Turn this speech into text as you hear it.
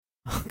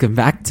Welcome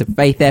back to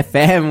Faith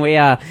FM. We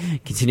are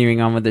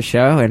continuing on with the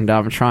show, and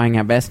I'm trying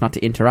our best not to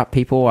interrupt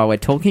people while we're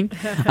talking,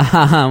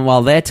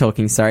 while they're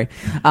talking, sorry.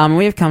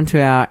 We have come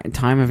to our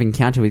time of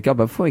encounter with God.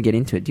 But before we get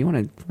into it, do you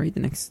want to read the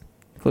next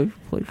clue?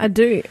 I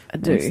do.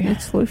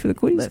 Next clue for the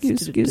quiz.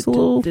 Give us a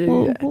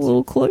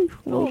little clue.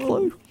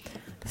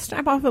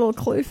 Snap off a little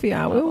clue for you,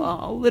 I will.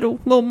 A little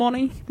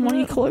money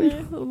clue.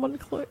 Yeah, little money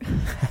clue.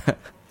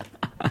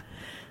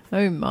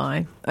 Oh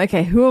my.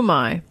 Okay, who am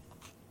I?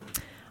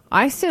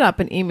 I set up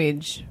an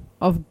image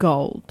of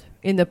gold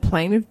in the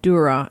plain of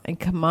Dura and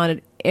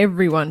commanded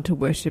everyone to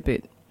worship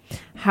it.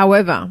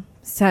 However,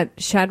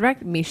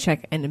 Shadrach,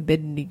 Meshach, and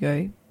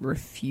Abednego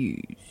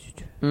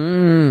refused.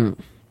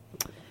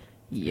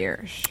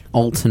 Yes.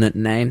 Alternate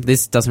name.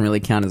 This doesn't really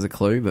count as a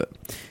clue, but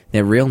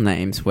their real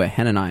names were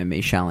Hananiah,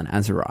 Mishael, and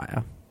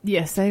Azariah.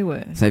 Yes, they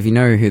were. So if you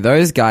know who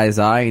those guys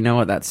are, you know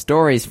what that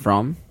story's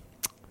from,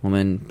 well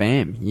then,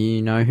 bam,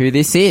 you know who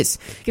this is.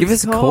 Give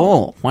us a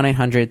call.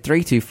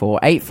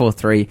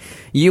 1-800-324-843.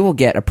 You will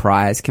get a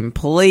prize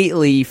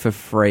completely for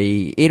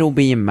free. It'll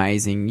be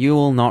amazing. You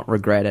will not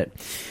regret it.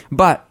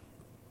 But,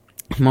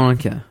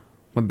 Monica,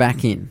 we're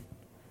back in.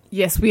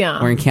 Yes, we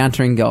are. We're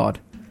encountering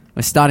God.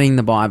 We're studying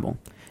the Bible.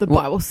 The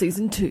Bible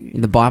Season 2.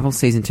 The Bible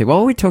Season 2. What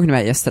were we talking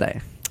about yesterday?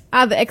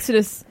 The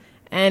Exodus,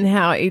 and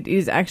how it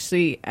is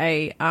actually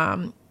a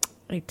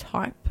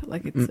type,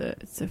 like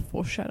it's a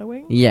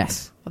foreshadowing.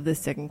 Yes. Of the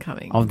second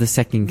coming. Of the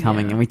second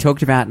coming. Yeah. And we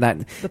talked about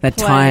that plagues,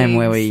 time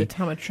where the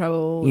time of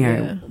trouble. You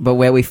know, but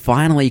where we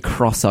finally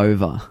cross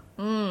over.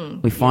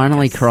 We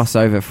finally cross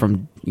over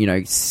from,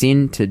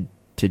 sin to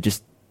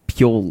just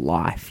pure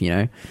life,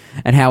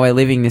 and how we're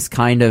living this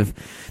kind of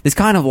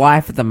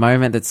life at the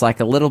moment that's like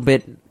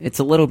it's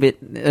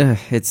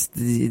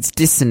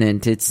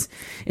dissonant. It's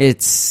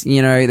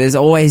there's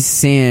always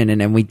sin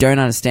and we don't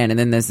understand. And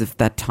then there's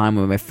that time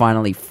when we're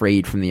finally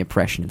freed from the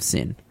oppression of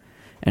sin.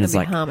 And it's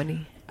like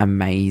harmony.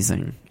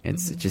 Amazing.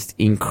 It's just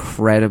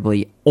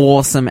incredibly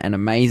awesome and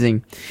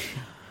amazing.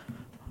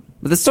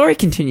 But the story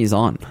continues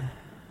on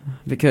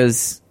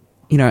because,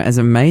 as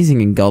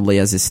amazing and godly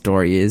as this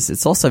story is,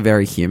 it's also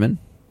very human.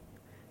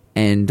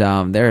 And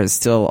there is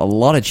still a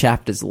lot of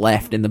chapters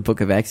left in the book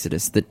of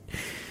Exodus that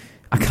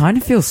I kind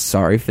of feel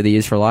sorry for the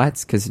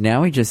Israelites, because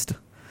now we just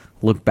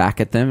look back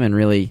at them and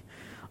really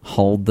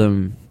hold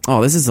them.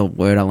 Oh, this is a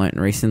word I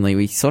learned recently.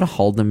 We sort of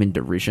hold them in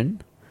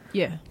derision.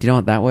 Yeah. Do you know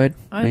what that word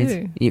means?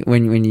 I do.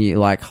 When you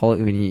like hold,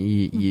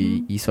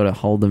 you sort of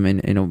hold them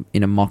in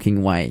a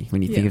mocking way.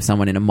 When you think of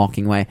someone in a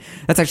mocking way,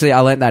 that's actually,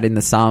 I learned that in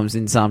the Psalms.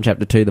 In Psalm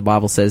chapter 2, the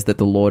Bible says that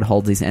the Lord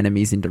holds his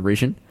enemies in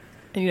derision.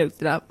 And you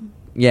looked it up.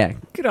 Yeah.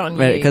 Good on you.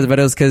 But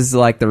it was because,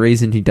 like, the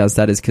reason he does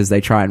that is because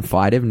they try and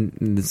fight him,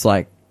 and it's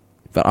like,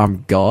 but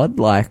I'm God,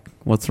 like,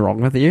 what's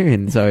wrong with you?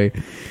 And so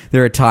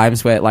there are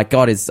times where, like,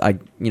 God is,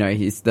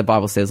 the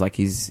Bible says, like,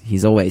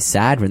 he's always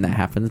sad when that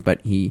happens,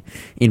 but he,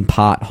 in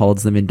part,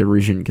 holds them in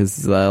derision because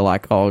they're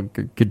like, oh,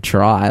 good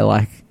try,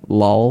 like,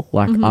 lol,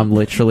 like, I'm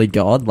literally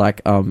God,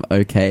 like,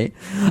 okay.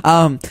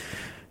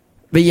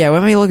 But yeah,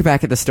 when we look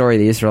back at the story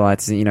of the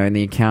Israelites, in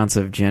the accounts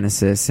of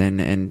Genesis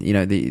and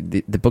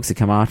the books that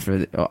come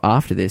after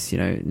this,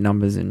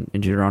 Numbers and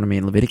Deuteronomy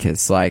and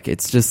Leviticus, like,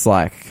 it's just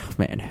like,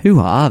 man, who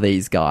are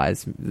these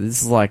guys?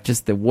 This is like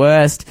just the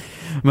worst,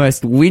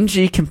 most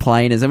whingy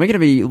complainers. And we're going to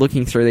be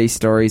looking through these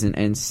stories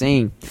and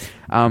seeing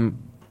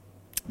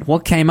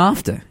what came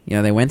after.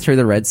 They went through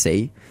the Red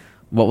Sea.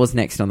 What was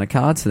next on the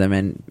cards for them?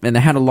 And they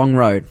had a long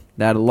road.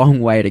 They had a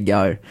long way to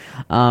go.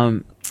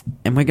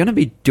 And we're going to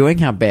be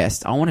doing our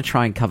best. I want to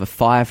try and cover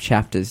 5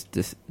 chapters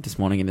this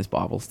morning in this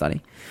Bible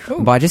study.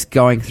 Ooh. By just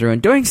going through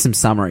and doing some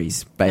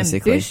summaries,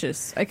 basically.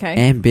 Ambitious.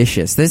 Okay.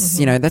 Ambitious. This,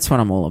 that's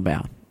what I'm all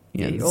about.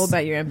 You're all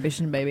about your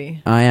ambition,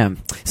 baby. I am.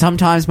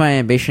 Sometimes my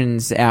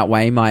ambitions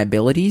outweigh my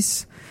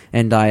abilities,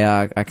 and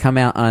I come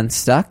out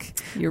unstuck.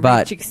 Your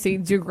reach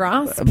exceeds your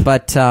grasp.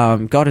 But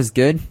God is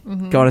good.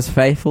 God is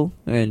faithful,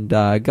 and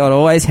God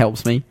always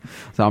helps me.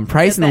 So I'm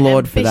praising the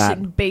Lord for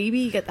that. Baby,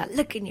 you got that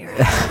look in your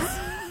eyes.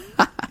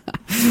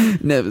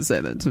 Never say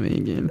that to me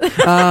again.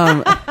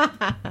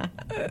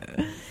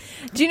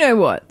 Do you know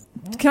what?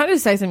 Can I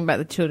just say something about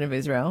the children of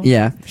Israel?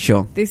 Yeah,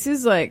 sure. This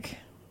is like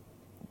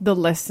the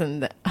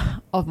lesson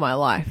of my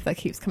life that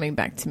keeps coming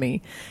back to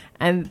me.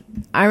 And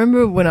I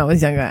remember when I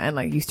was younger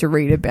and used to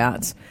read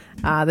about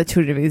the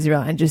children of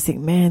Israel and just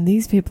think, man,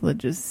 these people are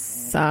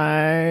just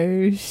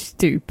so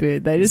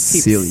stupid. They just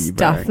keep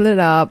stuffing it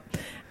up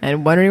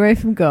and wandering away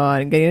from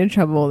God and getting into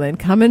trouble, then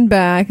coming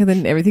back, and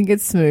then everything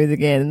gets smooth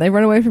again, and they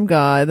run away from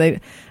God. I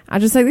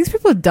just these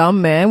people are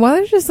dumb, man. Why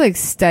don't you just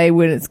stay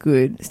when it's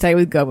good, stay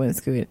with God when it's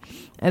good?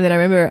 And then I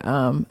remember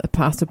a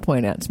pastor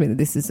pointed out to me that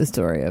this is the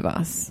story of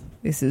us.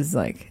 This is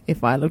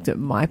if I looked at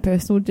my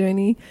personal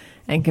journey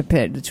and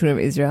compared it to the children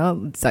of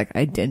Israel, it's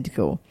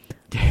identical.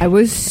 I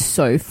was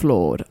so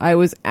flawed. I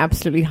was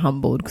absolutely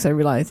humbled because I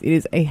realized it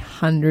is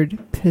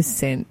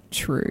 100%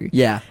 true.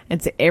 Yeah.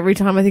 And so every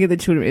time I think of the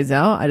children of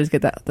Israel, I just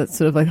get that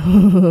sort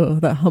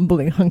of that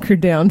humbling hunker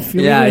down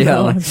feeling.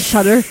 Yeah.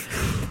 Shudder.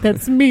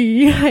 That's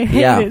me. I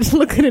hate it.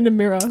 Look at it in the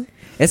mirror.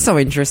 It's so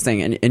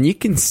interesting, and you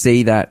can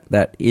see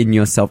that in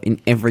yourself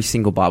in every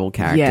single Bible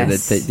character.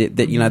 Yes.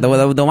 That you know,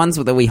 the ones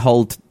that we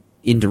hold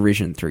in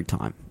derision through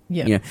time.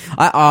 Yeah. You know,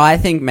 I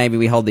think maybe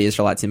we hold the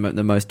Israelites in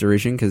the most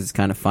derision because it's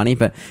kind of funny,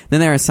 but then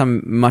there are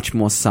some much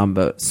more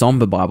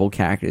somber Bible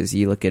characters.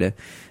 You look at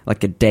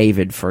a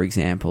David, for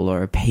example,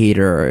 or a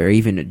Peter, or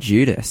even a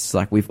Judas.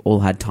 Like, we've all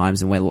had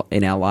times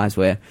in our lives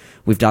where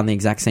we've done the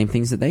exact same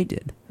things that they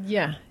did.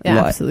 Yeah,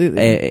 Like,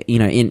 absolutely. you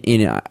know,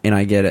 in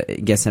I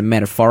guess a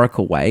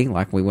metaphorical way,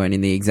 like we weren't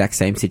in the exact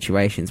same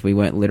situations. We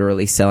weren't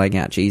literally selling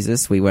out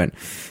Jesus. We weren't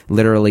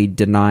literally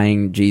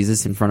denying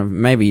Jesus in front of.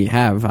 Maybe you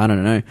have, I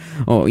don't know,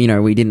 or you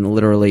know, we didn't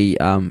literally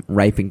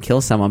rape and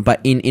kill someone, but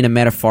in a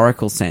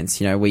metaphorical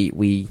sense, you know,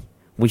 we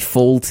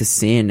fall to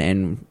sin,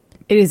 and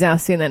it is our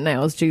sin that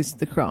nails Jesus to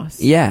the cross.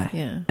 yeah,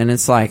 Yeah. and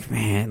it's like,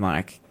 man,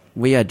 like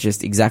we are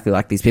just exactly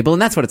like these people,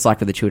 and that's what it's like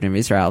for the children of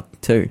Israel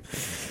too.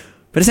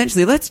 But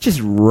essentially, let's just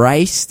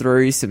race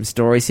through some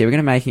stories here.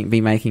 We're going to be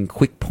making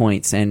quick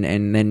points and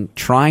then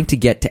trying to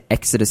get to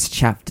Exodus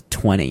chapter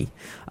 20.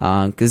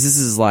 Because this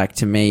is like,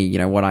 to me, you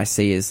know, what I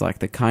see is like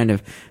the kind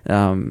of,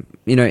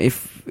 you know,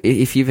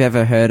 if you've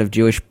ever heard of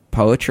Jewish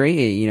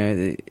poetry, you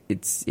know,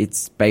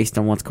 it's based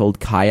on what's called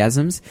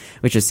chiasms,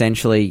 which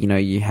essentially, you know,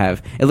 you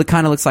have, it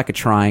kind of looks like a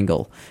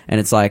triangle, and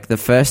it's like the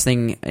first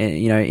thing,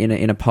 you know,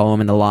 in a poem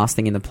and the last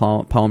thing in the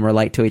poem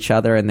relate to each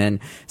other, and then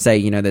say,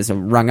 you know, there's a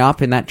rung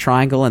up in that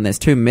triangle, and there's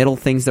two middle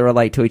things that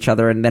relate to each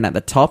other, and then at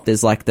the top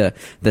there's like the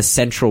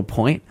central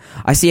point.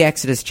 I see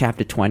Exodus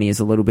chapter 20 as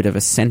a little bit of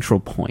a central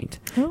point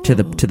to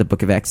the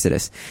book of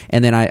Exodus,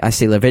 and then I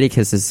see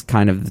Leviticus as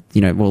kind of,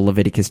 you know, well,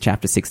 Leviticus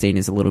chapter 16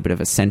 is a little bit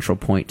of a central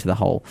point to the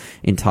whole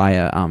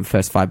entire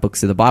first 5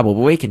 books of the Bible,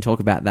 but we can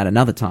talk about that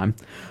another time.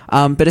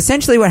 But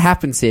essentially what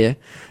happens here,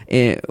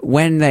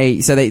 when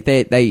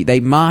they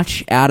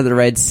march out of the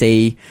Red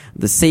Sea,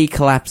 the sea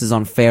collapses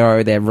on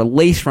Pharaoh, they're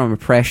released from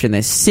oppression,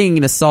 they're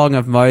singing the song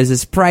of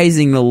Moses,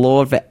 praising the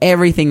Lord for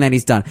everything that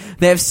he's done.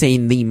 They've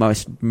seen the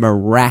most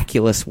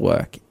miraculous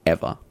work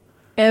ever.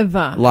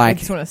 I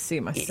just want to see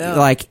myself.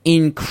 Like,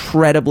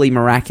 incredibly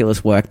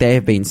miraculous work. They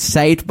have been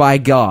saved by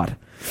God.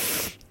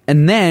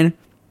 And then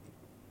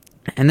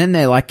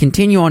they like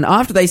continue on.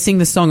 After they sing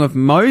the song of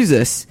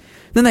Moses,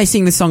 then they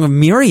sing the song of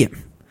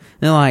Miriam.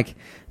 They're like,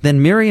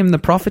 then Miriam the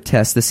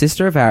prophetess, the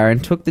sister of Aaron,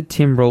 took the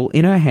timbrel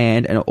in her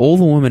hand, and all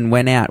the women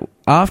went out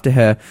after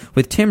her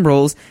with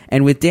timbrels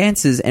and with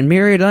dances. And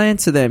Miriam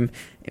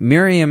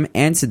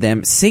answered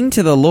them, sing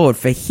to the Lord,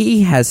 for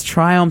he has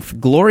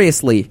triumphed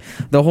gloriously.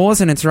 The horse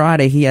and its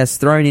rider he has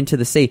thrown into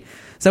the sea.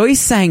 So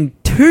he's sang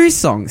 2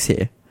 songs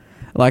here.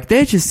 Like,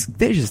 they're just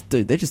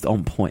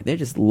on point. They're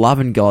just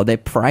loving God. They're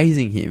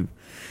praising him.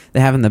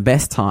 They're having the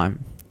best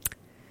time.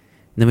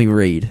 And then we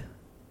read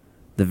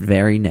the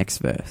very next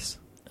verse.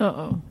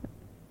 Uh-oh.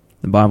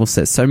 The Bible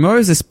says, so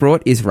Moses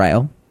brought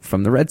Israel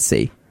from the Red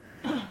Sea.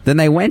 Then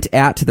they went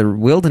out to the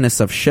wilderness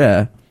of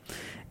Shur,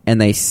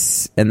 and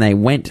they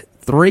went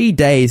 3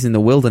 days in the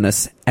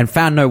wilderness and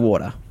found no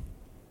water.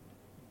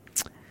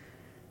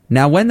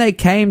 Now when they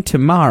came to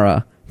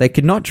Marah, they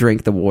could not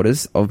drink the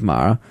waters of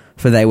Marah,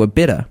 for they were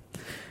bitter.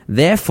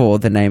 Therefore,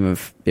 the name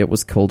of it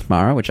was called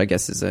Marah, which I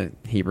guess is a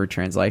Hebrew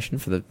translation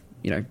for the,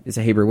 you know, is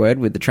a Hebrew word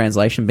with the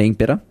translation being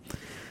bitter.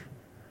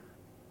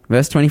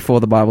 Verse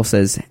 24, the Bible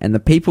says, and the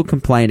people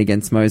complained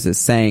against Moses,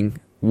 saying,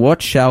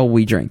 what shall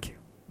we drink?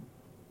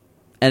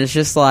 And it's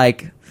just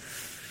like,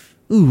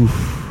 ooh,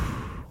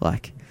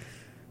 like,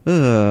 you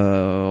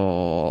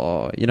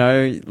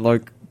know,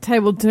 like,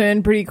 Table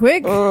turned pretty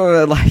quick.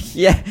 oh, like,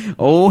 yeah.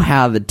 Oh,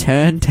 how the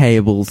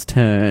tables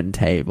turn.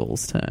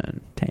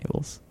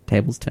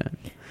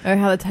 Oh,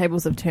 how the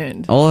tables have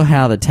turned. Oh,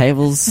 how the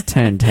tables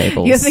turn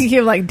tables. You're thinking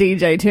of like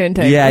DJ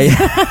turntables. Yeah,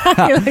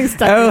 yeah. You're like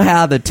stuck Oh, in-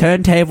 how the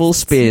turntable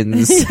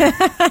spins. This is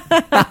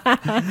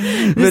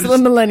the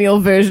millennial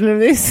version of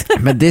this.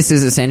 But this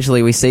is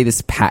essentially, we see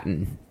this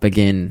pattern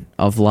begin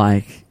of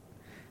like,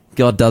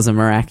 God does a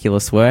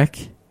miraculous work.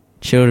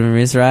 Children of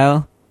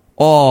Israel.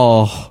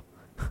 Oh,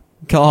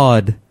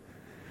 God.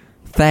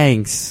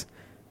 Thanks.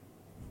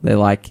 They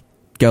like,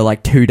 go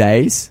like 2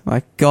 days.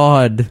 Like,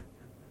 God,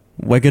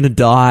 we're going to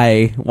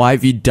die. Why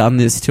have you done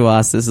this to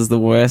us? This is the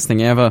worst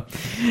thing ever.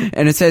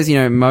 And it says, you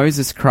know,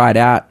 Moses cried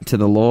out to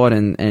the Lord,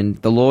 and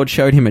the Lord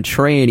showed him a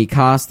tree, and he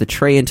cast the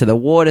tree into the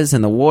waters,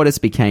 and the waters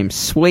became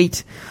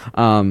sweet.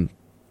 And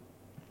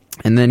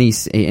then he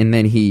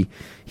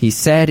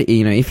said,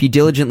 you know, if you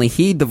diligently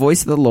heed the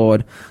voice of the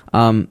Lord,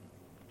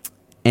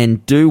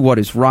 and do what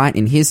is right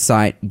in his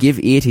sight, give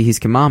ear to his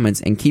commandments,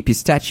 and keep his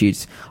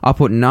statutes, I'll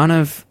put none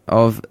of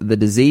the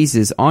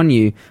diseases on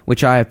you,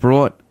 which I have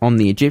brought on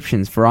the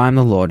Egyptians, for I am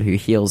the Lord who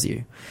heals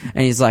you.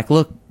 And he's like,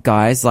 look,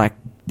 guys, like,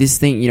 this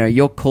thing, you know,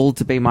 you're called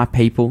to be my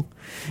people.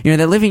 You know,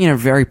 they're living in a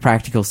very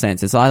practical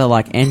sense. It's either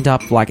like end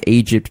up like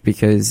Egypt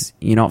because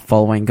you're not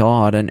following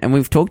God. And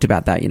we've talked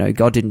about that. You know,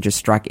 God didn't just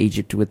strike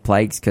Egypt with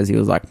plagues because he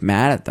was like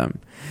mad at them.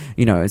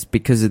 You know, it's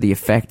because of the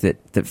effect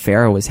that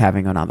Pharaoh was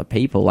having on other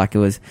people. Like, it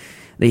was,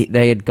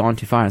 they had gone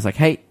too far. It's like,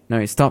 hey,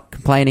 no, stop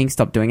complaining,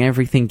 stop doing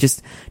everything.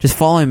 Just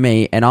follow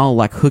me, and I'll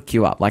like hook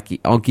you up. Like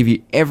I'll give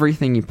you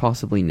everything you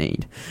possibly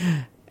need.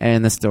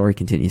 And the story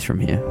continues from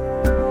here.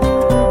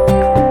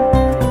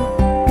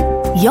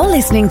 You're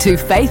listening to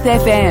Faith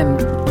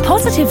FM,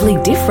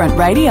 positively different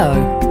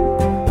radio.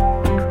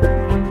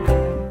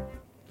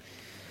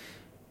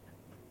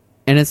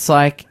 And it's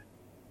like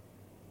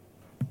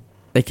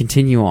they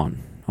continue on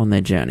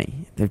their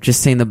journey. They've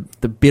just seen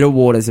the bitter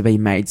waters have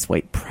been made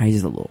sweet.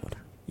 Praise the Lord.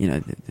 You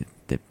know,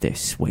 they're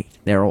sweet.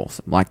 They're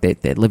awesome. Like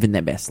they're living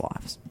their best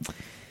lives.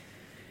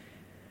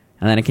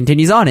 And then it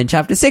continues on in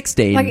chapter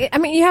 16. Like, I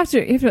mean, you have to,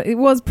 it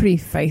was pretty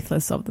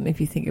faithless of them if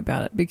you think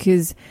about it,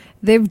 because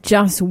they've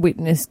just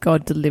witnessed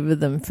God deliver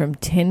them from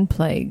 10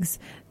 plagues,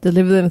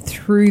 deliver them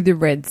through the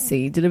Red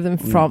Sea, deliver them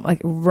from, like,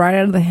 right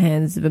out of the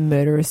hands of a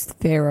murderous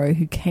Pharaoh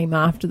who came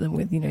after them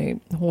with, you know,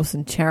 horse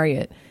and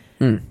chariot.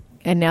 And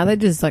now they're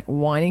just, like,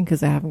 whining because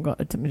they haven't got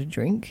something to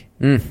drink.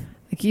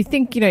 Like, you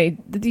think, you know,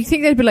 do you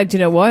think they'd be like, do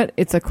you know what?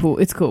 It's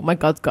cool. My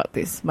God's got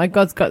this. My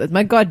God's got this.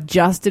 My God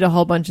just did a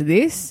whole bunch of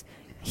this.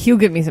 He'll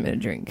give me something to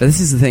drink. But this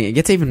is the thing. It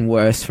gets even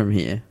worse from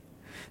here.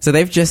 So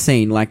they've just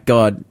seen, like,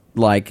 God,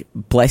 like,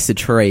 bless a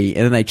tree,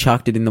 and then they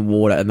chucked it in the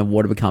water, and the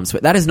water becomes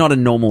sweet. That is not a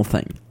normal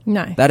thing.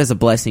 No. That is a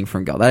blessing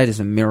from God. That is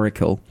a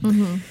miracle.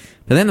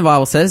 But then the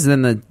Bible says,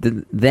 and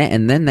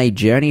then they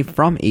journeyed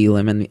from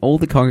Elim, and all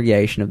the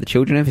congregation of the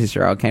children of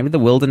Israel came to the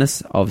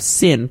wilderness of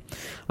Sin,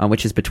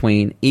 which is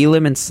between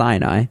Elim and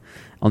Sinai,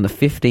 on the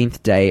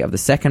 15th day of the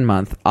second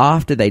month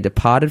after they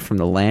departed from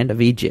the land of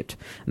Egypt.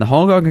 And the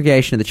whole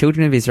congregation of the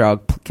children of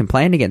Israel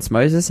complained against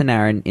Moses and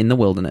Aaron in the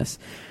wilderness.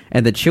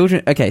 And the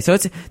children... Okay, so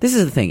this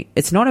is the thing.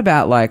 It's not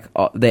about, like,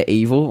 they're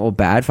evil or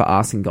bad for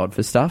asking God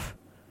for stuff.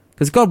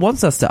 Because God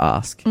wants us to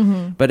ask.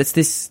 But it's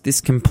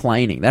this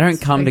complaining. They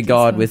don't come to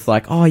God with,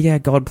 like, oh, yeah,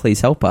 God,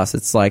 please help us.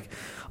 It's like,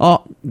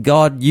 oh,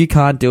 God, you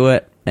can't do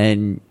it,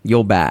 and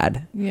you're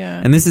bad. Yeah.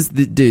 And this is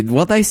dude,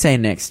 what they say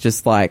next,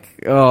 just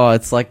like, oh,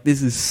 it's like,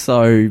 this is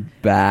so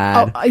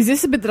bad. Oh, is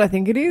this a bit that I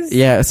think it is?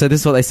 Yeah, so this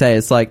is what they say.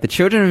 It's like, the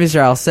children of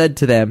Israel said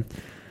to them,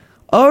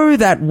 oh,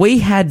 that we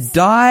had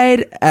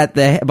died by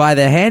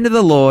the hand of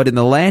the Lord in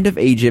the land of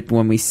Egypt,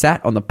 when we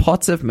sat on the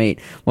pots of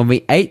meat, when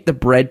we ate the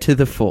bread to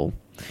the full.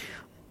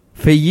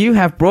 For you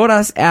have brought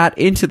us out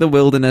into the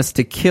wilderness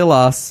to kill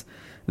us,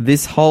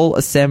 this whole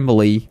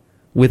assembly,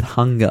 with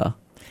hunger.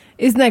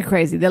 Isn't that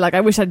crazy? They're like,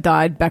 I wish I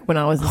died back when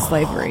I was in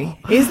slavery.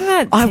 Isn't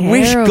that terrible? I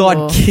wish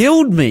God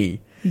killed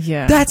me.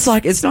 Yeah. That's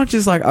like, it's not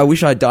just like, I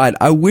wish I died.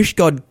 I wish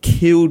God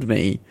killed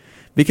me,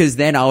 because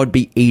then I would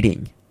be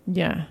eating.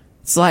 Yeah.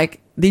 It's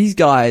like, these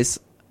guys,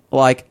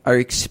 like, are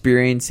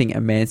experiencing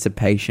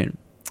emancipation.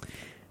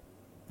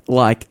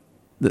 Like,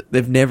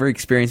 they've never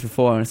experienced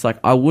before. And it's like,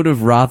 I would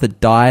have rather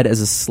died as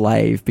a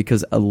slave,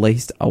 because at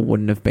least I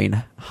wouldn't have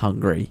been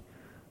hungry.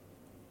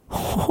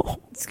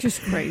 It's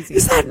just crazy.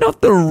 Is that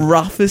not the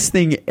roughest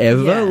thing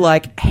ever? Yeah.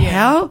 Like,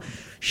 how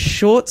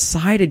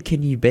short-sighted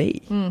can you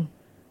be?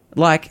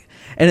 Like,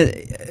 and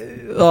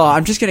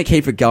I'm just going to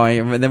keep it going,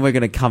 and then we're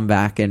going to come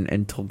back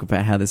and talk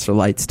about how this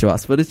relates to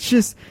us. But it's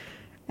just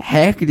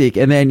hectic.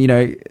 And then, you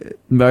know,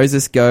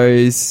 Moses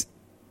goes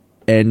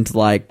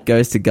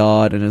to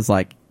God and is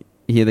like,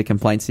 hear the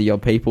complaints of your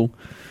people.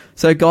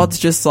 So God's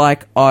just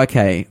like,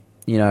 okay,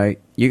 you know,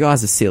 you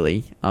guys are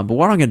silly, but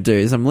what I'm going to do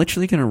is I'm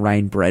literally going to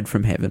rain bread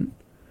from heaven.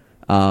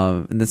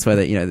 And that's where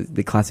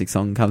the classic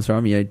song comes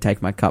from. You know,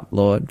 take my cup,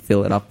 Lord,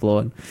 fill it up,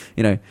 Lord.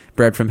 You know,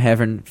 bread from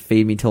heaven,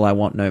 feed me till I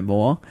want no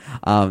more.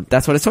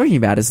 That's what it's talking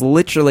about. Is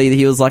literally,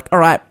 he was like, all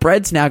right,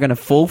 bread's now going to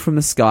fall from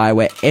the sky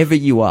wherever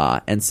you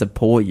are and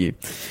support you.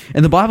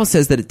 And the Bible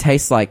says that it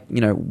tastes like,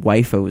 you know,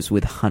 wafers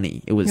with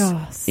honey. It was so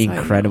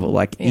incredible, yum.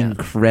 like Yeah.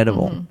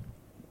 incredible.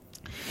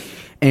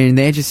 And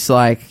they're just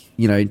like,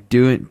 you know,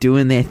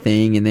 doing their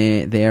thing, and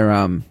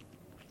they're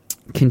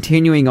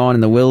continuing on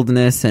in the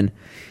wilderness,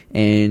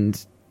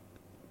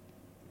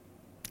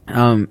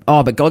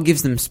 but God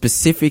gives them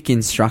specific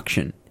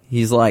instruction.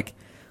 He's like,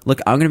 look,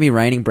 I'm going to be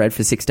raining bread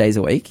for 6 days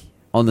a week.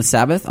 On the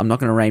Sabbath, I'm not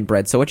going to rain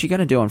bread. So what you're going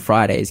to do on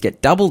Friday is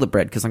get double the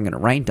bread, because I'm going to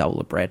rain double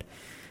the bread.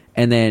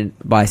 And then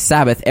by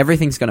Sabbath,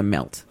 everything's going to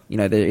melt. You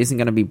know, there isn't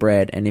going to be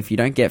bread. And if you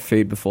don't get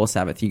food before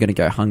Sabbath, you're going to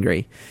go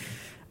hungry.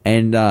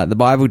 And the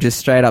Bible just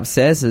straight up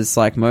says, it's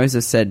like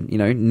Moses said, you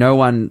know,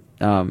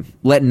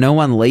 let no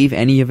one leave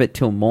any of it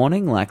till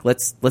morning. Like,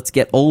 let's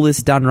get all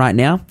this done right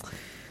now.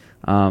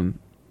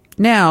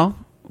 Now,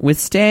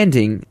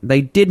 withstanding,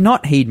 they did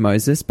not heed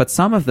Moses, but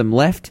some of them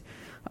left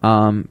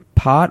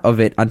part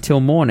of it until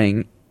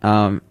morning,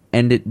 and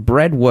it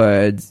bred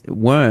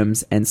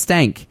worms and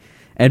stank.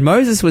 And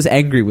Moses was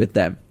angry with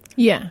them.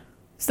 Yeah.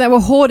 So they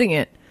were hoarding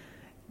it.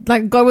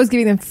 Like, God was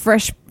giving them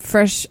fresh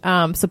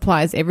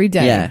supplies every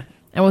day. Yeah.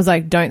 And was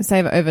like, don't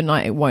save it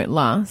overnight, it won't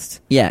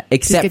last. Yeah,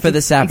 except for the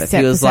Sabbath.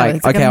 He was like,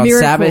 It's like okay, a on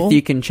miracle. Sabbath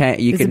you can hoard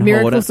It's a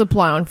miracle it.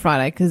 supply on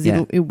Friday, because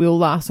Yeah. it will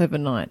last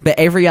overnight. But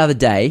every other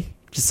day,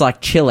 just like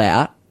chill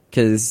out,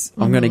 because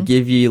I'm going to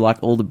give you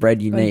like all the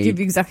bread you I'll need. give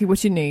you exactly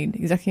what you need,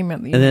 exactly the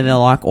amount that you And then need. they're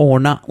like, oh,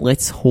 no,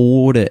 let's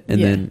hoard it. And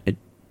Yeah. then it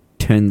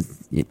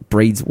turns it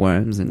breeds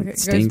worms and Like it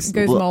stings.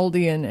 goes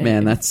moldy and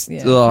Man, that's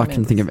yeah, I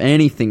can think of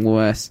anything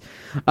worse.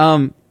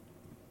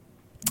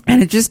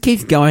 And it just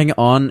keeps going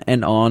on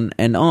and on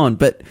and on.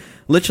 But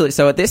literally,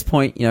 so at this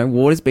point,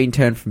 water's been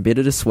turned from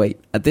bitter to sweet.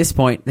 At this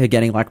point, they're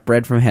getting like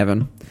bread from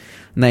heaven.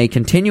 And they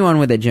continue on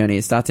with their journey.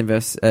 It starts in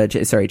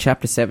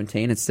chapter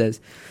 17. It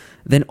says,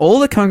 "Then all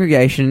the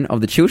congregation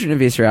of the children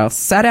of Israel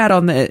set out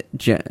on their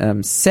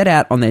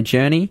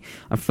journey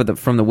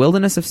from the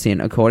wilderness of sin,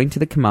 according to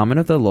the commandment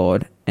of the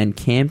Lord, and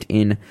camped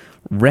in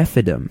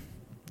Rephidim.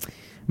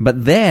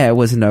 But there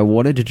was no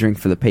water to drink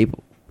for the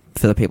people."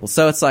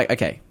 So it's like,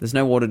 okay, there's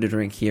no water to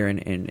drink here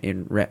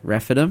in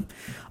Rephidim.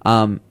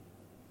 God,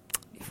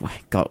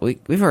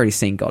 we've already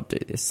seen God do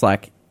this.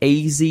 Like,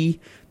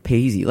 easy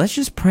peasy. Let's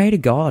just pray to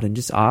God and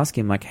just ask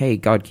him, like, hey,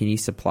 God, can you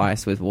supply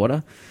us with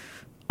water?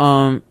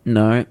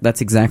 No,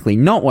 that's exactly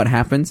not what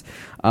happens.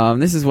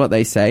 This is what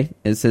they say.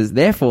 It says,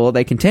 "Therefore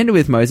they contended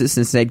with Moses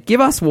and said,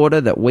 'Give us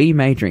water that we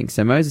may drink.'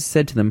 So Moses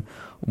said to them,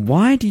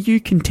 'Why do you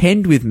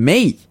contend with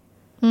me?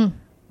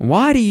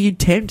 Why do you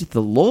tempt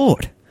the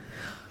Lord?'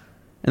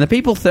 And the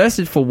people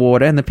thirsted for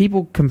water, and the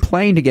people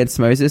complained against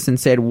Moses and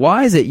said,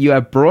 'Why is it you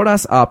have brought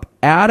us up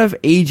out of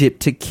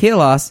Egypt to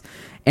kill us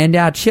and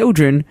our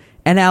children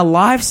and our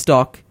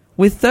livestock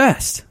with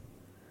thirst?'"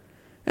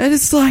 And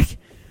it's like,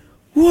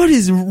 what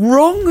is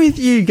wrong with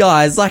you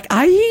guys? Like,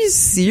 are you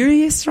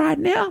serious right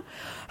now?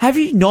 Have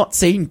you not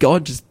seen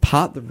God just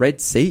part the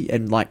Red Sea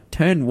and like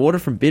turn water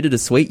from bitter to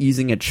sweet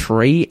using a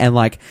tree, and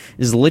like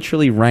is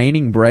literally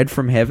raining bread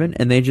from heaven?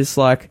 And they're just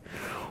like,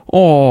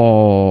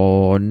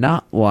 oh,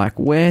 not like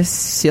we're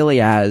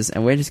silly as,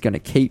 and we're just going to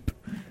keep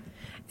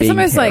being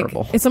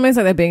terrible. It's almost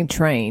like they're being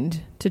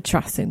trained to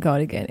trust in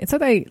God again. It's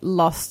like they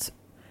lost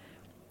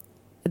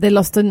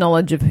the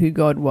knowledge of who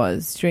God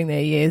was during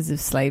their years of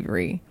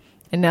slavery,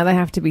 and now they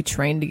have to be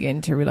trained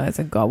again to realize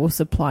that God will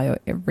supply your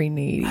every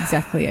need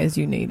exactly as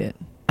you need it.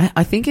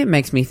 I think it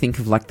makes me think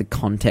of like the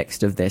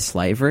context of their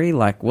slavery.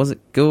 Like, was it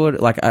good?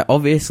 Like,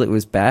 obviously it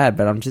was bad,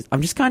 but I'm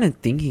just kind of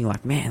thinking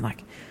like, man,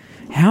 like,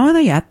 how are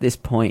they at this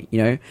point?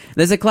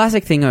 There's a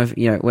classic thing of,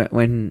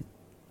 when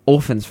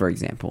orphans, for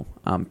example,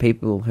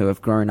 people who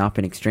have grown up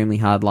in extremely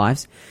hard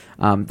lives,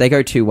 they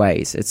go two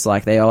ways. It's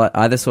like they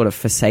either sort of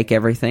forsake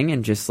everything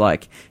and just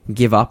like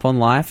give up on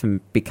life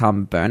and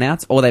become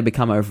burnouts, or they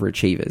become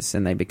overachievers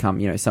and they become,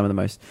 some of the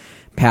most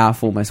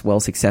powerful,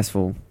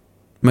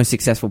 most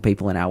successful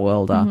people in our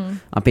world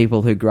are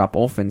people who grew up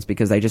orphans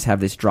because they just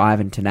have this drive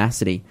and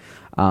tenacity,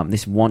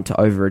 this want to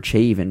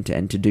overachieve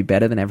and to do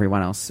better than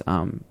everyone else,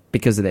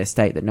 because of their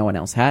state that no one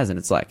else has. And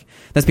it's like,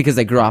 that's because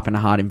they grew up in a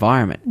hard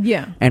environment.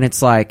 Yeah. And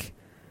it's like,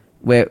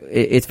 where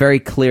it's very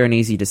clear and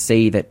easy to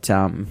see that,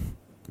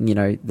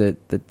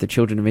 the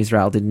children of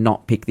Israel did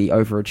not pick the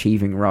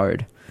overachieving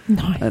road.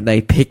 No.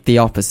 They picked the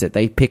opposite.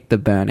 They picked the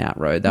burnout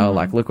road. They were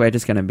like, look, we're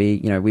just going to be,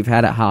 we've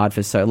had it hard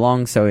for so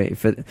long. So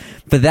for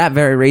that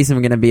very reason,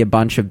 we're going to be a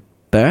bunch of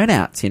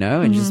burnouts,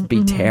 and just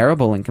be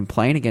terrible and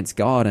complain against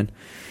God. And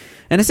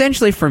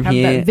essentially from have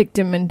here... that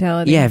victim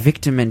mentality. Yeah,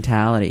 victim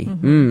mentality.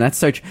 That's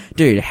so true.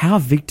 Dude, how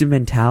victim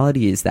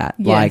mentality is that?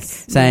 Yes. Like,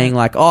 saying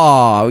like,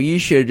 oh, you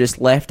should have just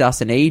left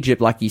us in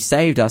Egypt, like you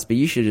saved us, but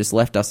you should have just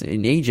left us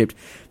in Egypt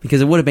because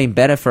it would have been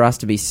better for us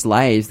to be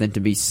slaves than to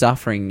be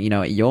suffering,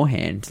 at your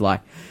hand. Like,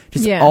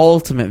 just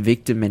ultimate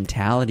victim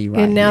mentality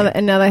right now. here.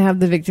 And now they have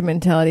the victim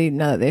mentality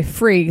now that they're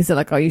free, because they're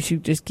like, oh, you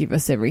should just give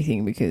us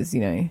everything because,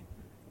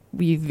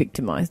 you've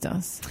victimized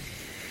us.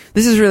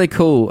 This is really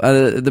cool.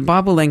 The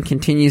Bible then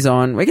continues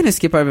on. We're going to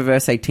skip over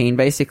verse 18.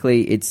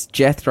 Basically, it's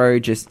Jethro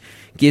just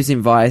gives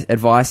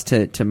advice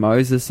to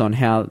Moses on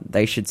how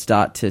they should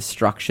start to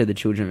structure the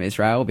children of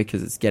Israel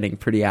because it's getting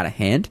pretty out of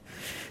hand.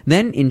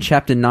 Then in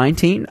chapter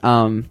 19,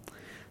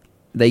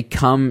 they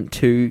come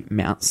to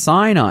Mount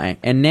Sinai.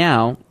 And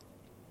now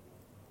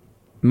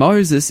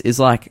Moses is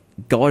like,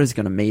 God is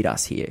going to meet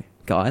us here.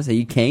 Guys, are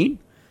you keen?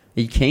 Are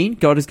you keen?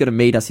 God is going to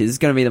meet us here. This is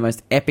going to be the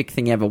most epic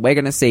thing ever. We're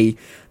going to see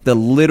the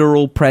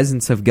literal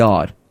presence of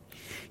God.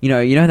 You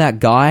know that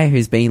guy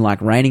who's been like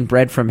raining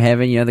bread from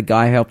heaven? The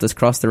guy who helped us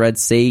cross the Red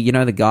Sea?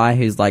 The guy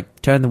who's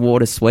like turned the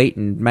water sweet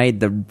and made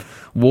the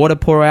water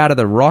pour out of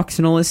the rocks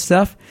and all this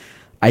stuff?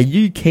 Are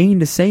you keen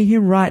to see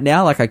him right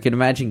now? Like, I can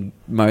imagine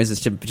Moses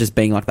just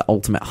being like the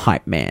ultimate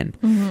hype man.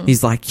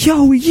 He's like,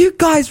 yo, are you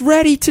guys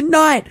ready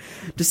tonight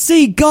to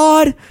see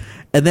God?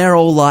 And they're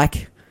all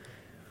like,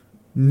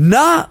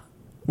 nah.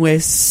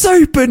 We're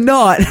super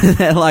not.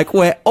 They're like,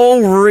 we're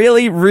all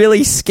really,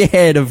 really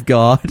scared of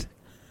God.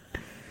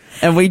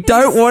 And we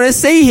don't want to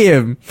see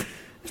him.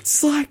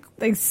 It's like...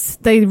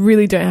 They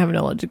really don't have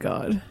knowledge of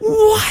God.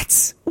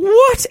 What?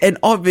 And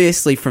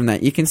obviously from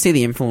that, you can see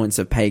the influence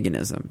of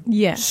paganism.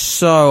 Yeah.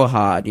 So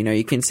hard.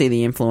 You can see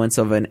the influence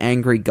of an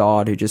angry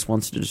God who just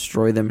wants to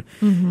destroy them.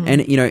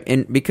 And,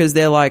 and because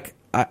they're like...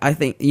 I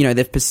think,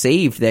 they've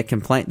perceived their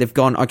complaint. They've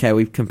gone, okay,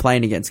 we've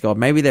complained against God.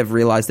 Maybe they've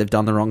realized they've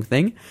done the wrong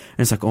thing. And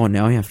it's like, oh,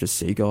 now we have to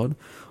see God.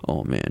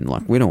 Oh, man,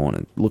 like, we don't want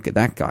to look at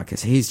that guy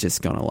because he's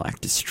just going to, like,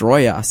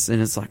 destroy us.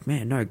 And it's like,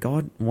 man, no,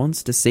 God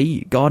wants to see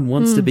you. God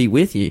wants to be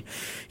with you.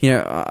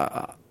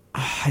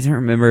 I don't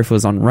remember if it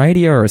was on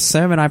radio or a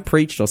sermon I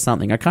preached or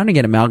something. I kind of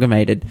get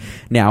amalgamated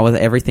now with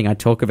everything I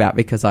talk about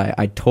because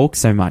I talk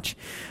so much.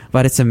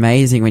 But it's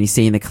amazing when you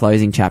see in the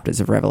closing chapters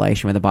of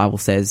Revelation where the Bible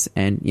says,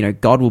 and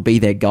God will be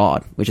their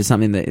God, which is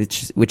something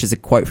which is a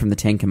quote from the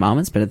Ten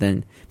Commandments. But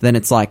then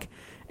it's like,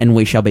 and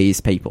we shall be His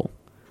people.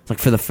 It's like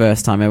for the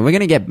first time ever. We're going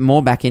to get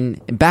more back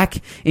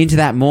into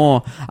that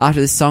more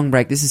after this song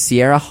break. This is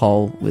Sierra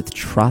Hull with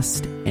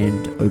Trust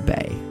and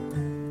Obey.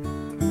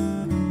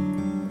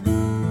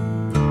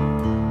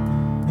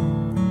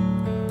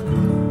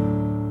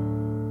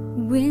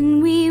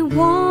 When we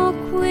walk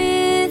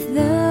with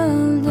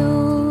the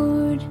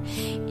Lord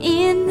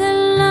in the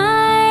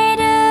light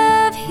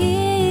of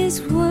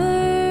His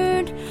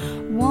word,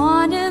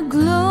 what a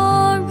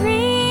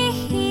glory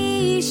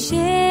He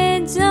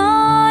sheds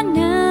on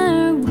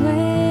our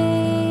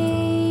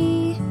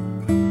way.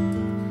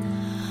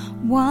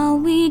 While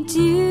we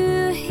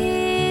do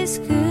His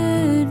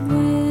good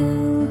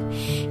will,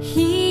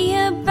 He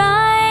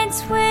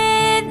abides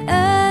with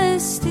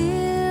us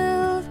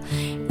still,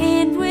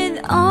 and with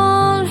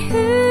all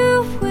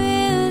who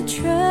will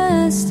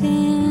trust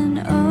and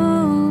obey.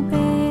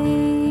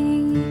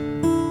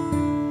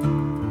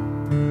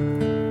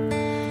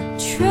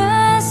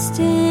 Trust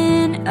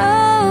and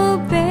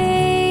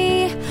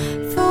obey,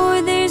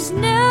 for there's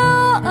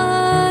no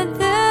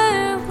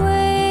other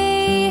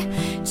way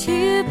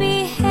to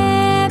be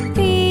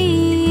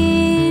happy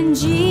in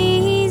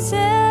Jesus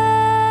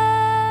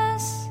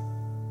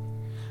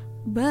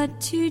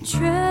but to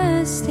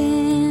trust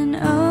and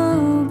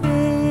obey.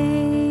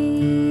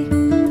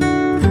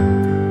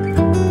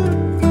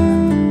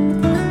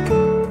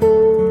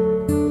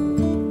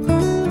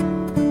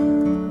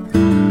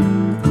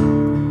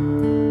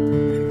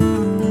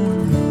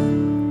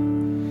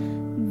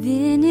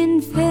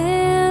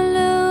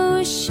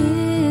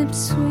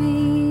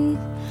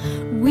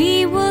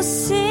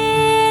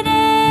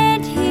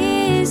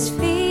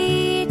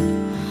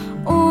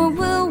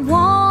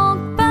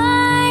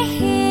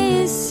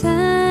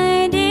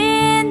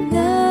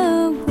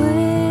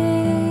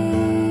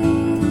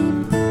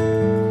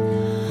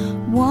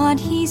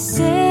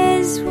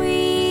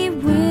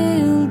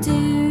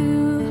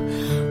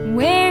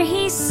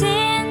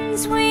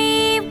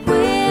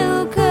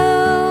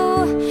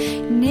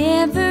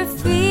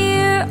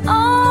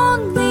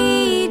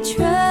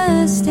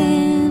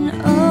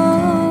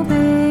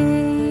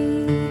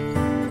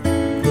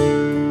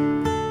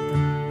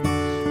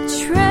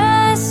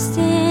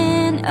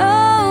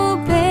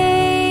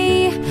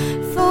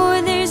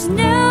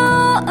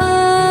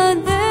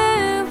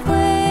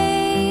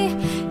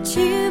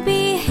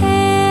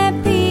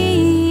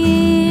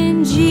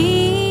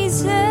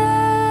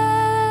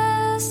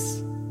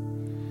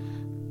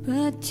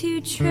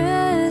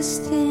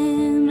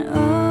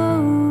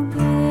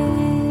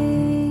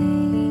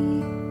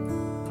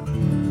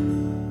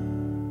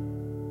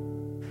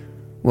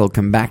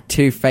 Welcome back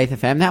to Faith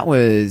FM. That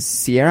was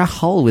Sierra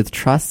Hull with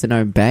Trust and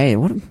Obey.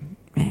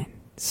 Man,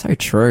 so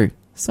true.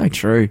 So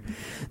true.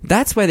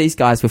 That's where these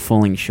guys were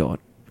falling short,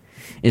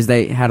 is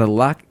they had a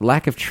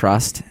lack of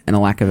trust and a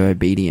lack of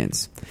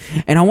obedience.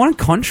 And I want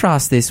to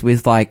contrast this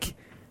with, like,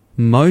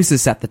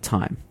 Moses at the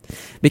time.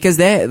 Because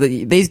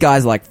these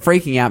guys are, like,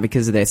 freaking out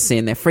because of their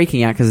sin. They're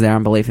freaking out because of their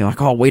unbelief. They're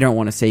like, oh, we don't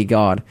want to see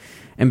God.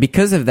 And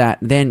because of that,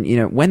 then,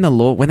 when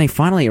they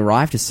finally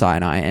arrive to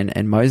Sinai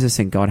and Moses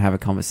and God have a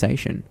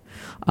conversation,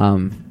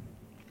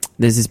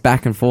 there's this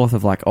back and forth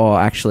of like, oh,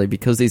 actually,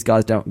 because these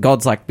guys don't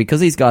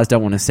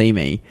want to see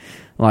me,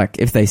 like,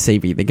 if they see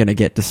me, they're going to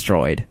get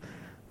destroyed,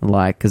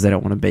 like, because they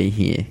don't want to be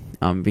here,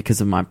 because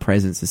of my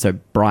presence is so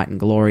bright and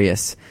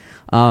glorious.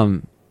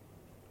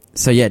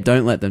 So yeah,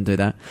 don't let them do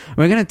that.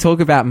 We're going to talk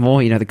about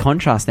more, the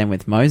contrast then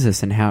with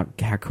Moses and how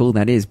cool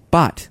that is.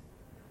 But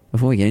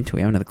before we get into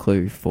it, I have another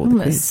clue for the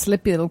quiz. A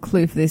slippy little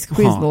clue for this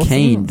quiz. Oh,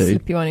 keen, dude.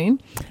 Slip you one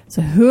in.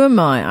 So who am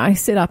I? I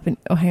set up in...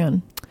 Oh, hang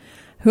on.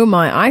 Who am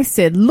I? I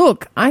said,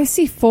 look, I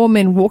see 4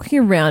 men walking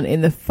around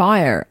in the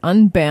fire,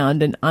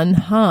 unbound and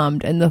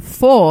unharmed, and the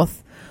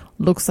 4th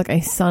looks like a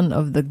son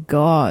of the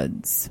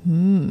gods.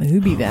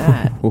 Who be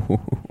that?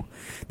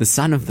 The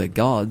son of the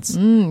gods?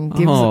 Give us a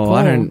call.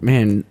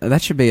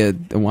 That should be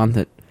the one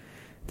that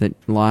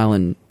Lyle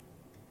and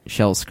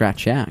Shell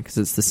scratch out, because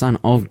it's the son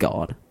of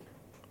God.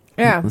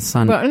 Yeah. The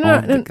son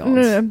of the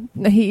gods.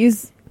 No, he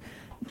is...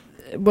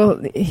 Well,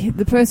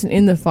 the person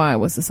in the fire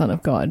was the son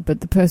of God,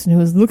 but the person who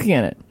was looking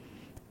at it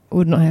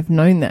would not have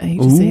known that. He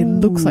just said he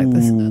looks like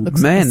the son of the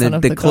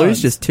the clue's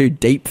gods. just too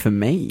deep for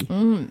me.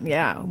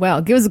 Yeah.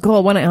 Well, give us a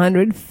call,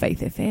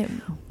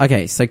 1-800-FAITH-FM.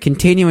 Okay, so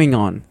continuing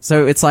on.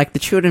 So it's like the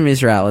children of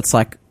Israel. It's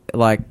like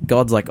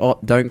God's like, oh,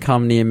 don't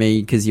come near me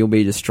because you'll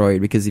be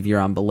destroyed because of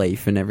your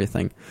unbelief and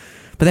everything.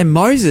 But then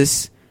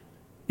Moses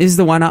is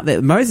the one up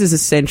there. Moses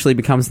essentially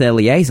becomes their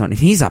liaison, and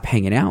he's up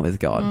hanging out with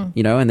God,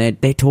 and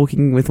they're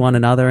talking with one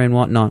another and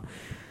whatnot.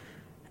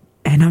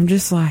 And I'm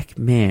just like,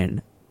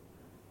 man,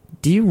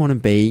 do you want to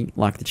be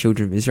like the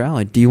children of Israel,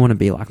 or do you want to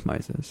be like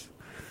Moses?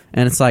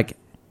 And it's like,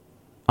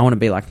 I want to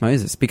be like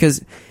Moses,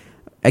 because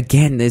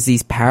again, there's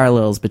these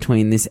parallels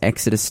between this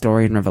Exodus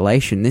story and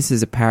Revelation. This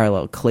is a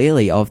parallel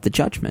clearly of the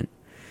judgment.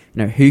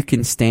 You know, who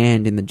can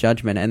stand in the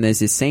judgment? And there's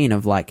this scene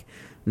of like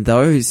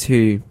those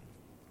who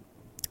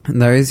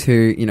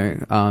you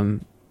know,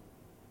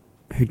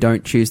 who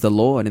don't choose the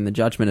Lord in the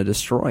judgment are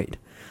destroyed,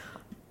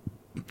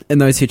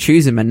 and those who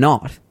choose him are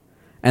not.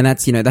 And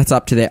that's, you know, that's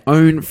up to their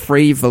own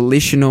free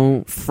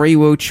volitional, free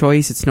will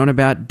choice. It's not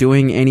about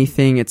doing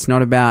anything. It's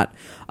not about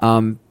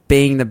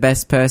being the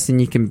best person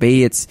you can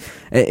be.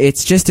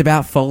 It's just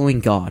about following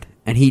God.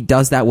 And he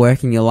does that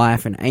work in your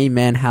life, and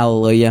amen,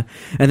 hallelujah.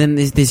 And then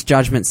this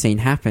judgment scene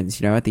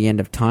happens, you know, at the end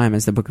of time,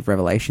 as the book of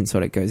Revelation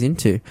sort of goes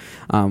into,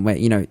 where,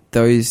 you know,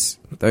 those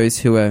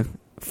who are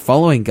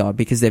following God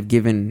because they've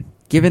given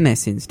their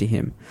sins to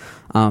him,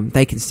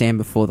 they can stand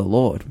before the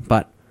Lord.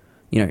 But,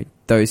 you know,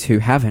 those who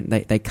haven't,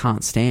 they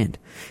can't stand.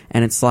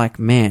 And it's like,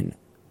 man,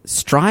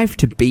 strive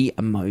to be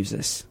a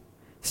Moses.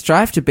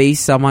 Strive to be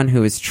someone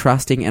who is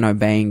trusting and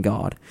obeying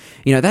God.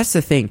 You know, that's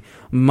the thing.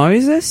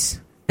 Moses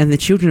and the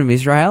children of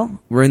Israel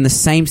were in the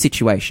same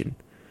situation.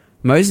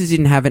 Moses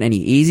didn't have it any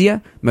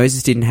easier.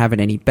 Moses didn't have it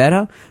any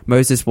better.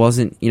 Moses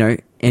wasn't, you know,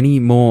 any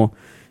more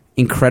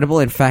incredible.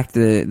 In fact,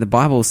 the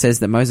Bible says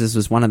that Moses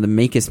was one of the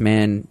meekest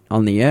men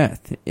on the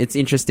earth. It's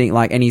interesting,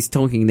 like, and he's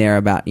talking there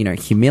about, you know,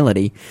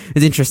 humility.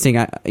 It's interesting,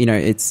 you know,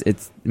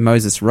 it's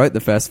Moses wrote the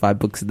first 5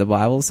 books of the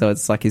Bible, so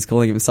it's like he's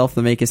calling himself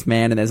the meekest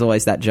man, and there's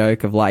always that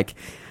joke of like,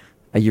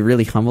 are you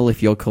really humble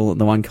if you're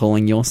the one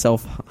calling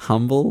yourself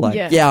humble? Like,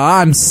 yeah,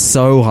 I'm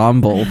so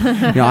humble.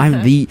 You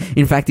know,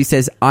 in fact, it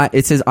says,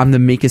 I'm the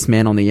meekest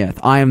man on the earth.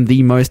 I am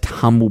the most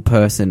humble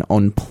person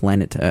on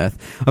planet Earth.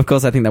 Of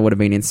course, I think that would have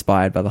been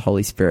inspired by the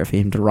Holy Spirit for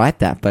him to write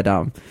that. But,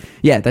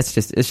 yeah, it's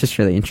just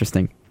really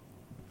interesting.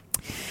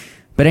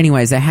 But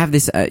anyways, they have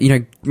this, you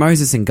know,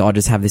 Moses and God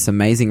just have this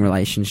amazing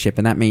relationship,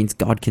 and that means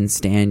God can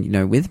stand, you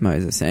know, with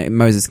Moses.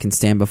 Moses can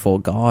stand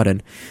before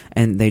God,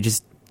 and they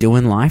just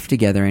doing life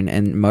together,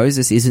 and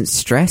Moses isn't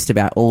stressed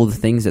about all the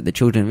things that the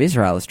children of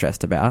Israel are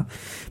stressed about,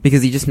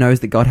 because he just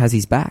knows that God has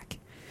his back.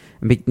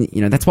 And, you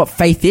know, that's what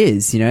faith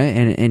is, you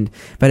know,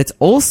 but it's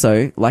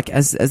also, like,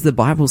 as the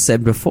Bible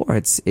said before,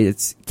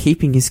 it's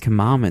keeping his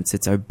commandments,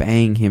 it's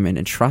obeying him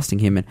and trusting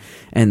him,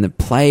 and the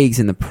plagues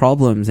and the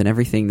problems and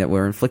everything that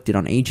were inflicted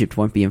on Egypt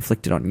won't be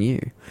inflicted on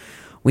you.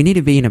 We need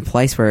to be in a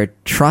place where we're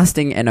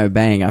trusting and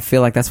obeying. I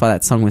feel like that's why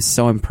that song was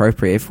so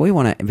appropriate. If we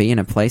want to be in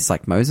a place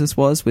like Moses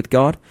was with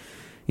God,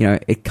 you know,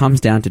 it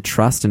comes down to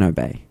trust and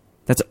obey.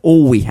 That's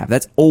all we have.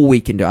 That's all we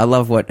can do. I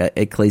love what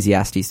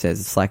Ecclesiastes says.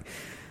 It's like,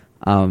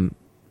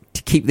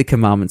 to keep the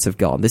commandments of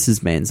God. This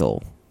is man's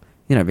all.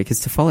 You know,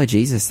 because to follow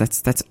Jesus,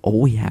 that's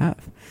all we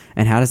have.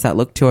 And how does that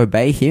look? To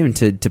obey him,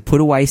 to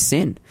put away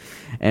sin.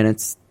 And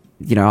it's,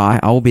 you know, I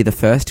will be the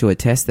first to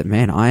attest that,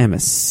 man, I am a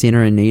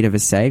sinner in need of a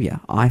savior.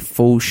 I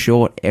fall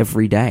short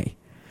every day.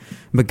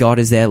 But God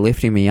is there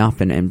lifting me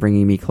up and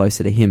bringing me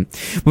closer to him.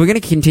 We're going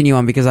to continue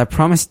on, because I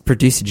promised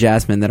producer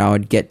Jasmine that I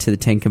would get to the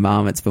 10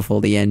 Commandments before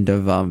the end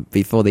of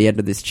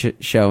this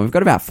show. We've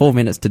got about 4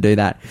 minutes to do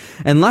that.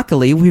 And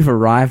luckily, we've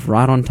arrived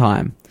right on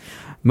time.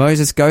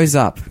 Moses goes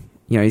up.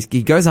 You know,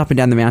 he goes up and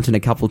down the mountain a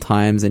couple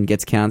times and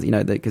gets counts, you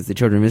know, because the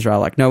children of Israel are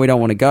like, no, we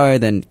don't want to go.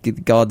 Then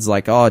God's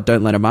like, oh,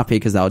 don't let them up here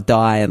because they'll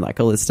die, and like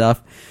all this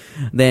stuff.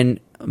 Then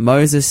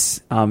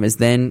Moses is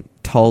then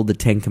told the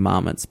 10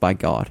 Commandments by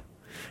God.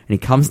 And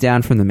he comes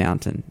down from the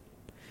mountain,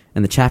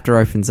 and the chapter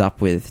opens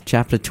up with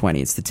chapter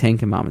 20. It's the 10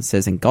 Commandments. It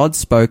says, and God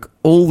spoke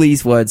all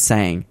these words,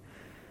 saying,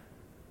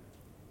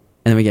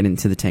 and then we get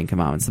into the 10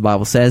 Commandments. The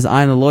Bible says,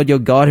 I am the Lord your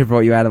God who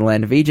brought you out of the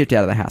land of Egypt,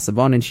 out of the house of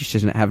bondage. You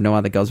should have no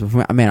other gods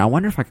before me. Man, I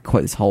wonder if I could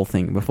quote this whole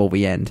thing before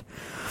we end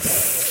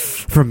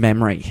from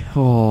memory.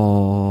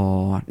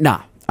 Oh,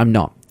 nah, I'm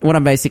not. What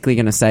I'm basically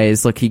going to say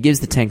is, look, he gives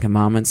the 10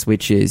 Commandments,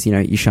 which is, you know,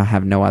 you shall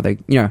have no other,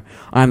 you know,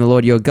 I am the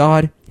Lord your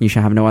God. You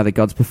shall have no other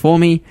gods before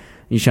me.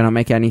 You shall not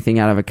make anything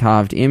out of a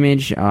carved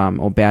image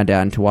or bow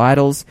down to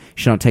idols.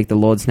 You shall not take the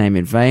Lord's name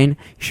in vain.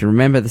 You should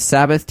remember the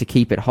Sabbath to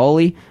keep it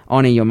holy.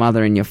 Honor your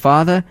mother and your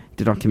father.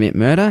 Do not commit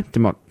murder. Do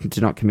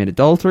not commit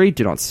adultery.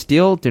 Do not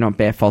steal. Do not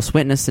bear false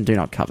witness. And do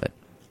not covet.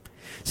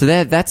 So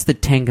that's the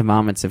 10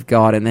 Commandments of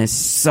God, and they're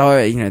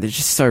so, you know, they're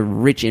just so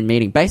rich in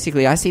meaning.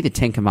 Basically, I see the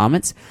 10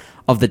 Commandments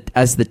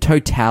as the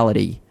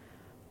totality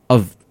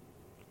of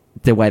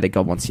the way that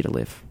God wants you to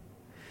live.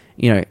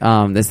 You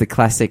know, there's the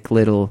classic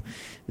little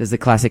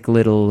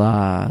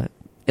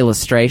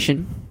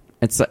illustration.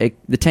 It's like,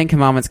 the 10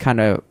 Commandments kind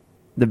of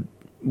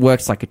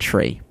works like a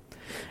tree.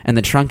 And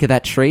the trunk of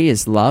that tree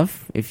is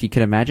love, if you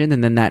can imagine.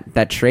 And then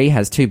that tree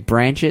has 2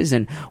 branches,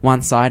 and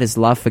one side is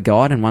love for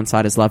God and one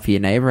side is love for your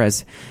neighbor.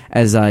 As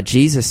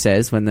Jesus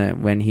says,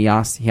 when he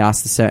asked a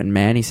certain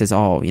man, he says,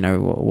 oh, you know,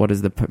 what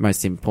is the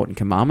most important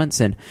commandments?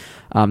 And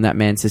that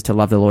man says to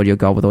love the Lord your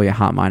God with all your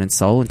heart, mind, and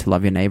soul, and to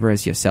love your neighbor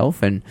as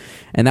yourself. And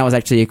that was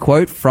actually a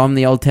quote from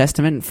the Old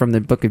Testament, from the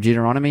book of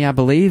Deuteronomy, I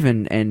believe.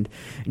 And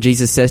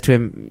Jesus says to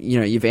him, you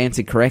know, you've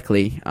answered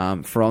correctly.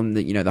 From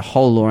the, you know, the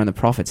whole law and the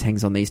prophets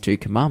hangs on these 2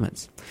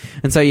 commandments.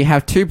 And so you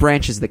have 2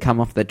 branches that come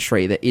off the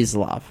tree that is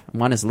love.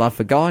 One is love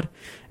for God,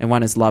 and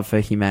one is love for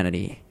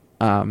humanity.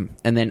 And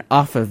then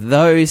off of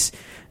those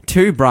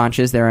 2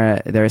 branches,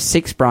 there are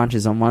 6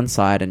 branches on one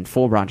side and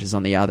 4 branches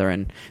on the other.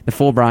 And the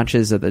 4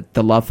 branches are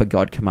the love for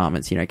God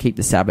commandments. Keep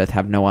the Sabbath,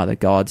 have no other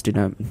gods,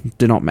 do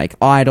not make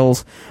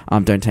idols,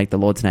 don't take the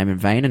Lord's name in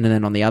vain. And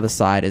then on the other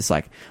side is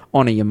like,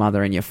 honor your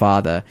mother and your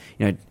father,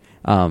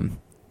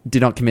 do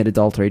not commit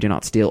adultery, do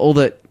not steal, all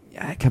the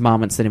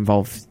commandments that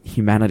involve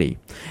humanity.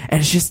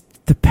 And it's just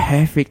the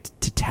perfect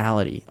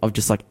totality of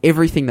just like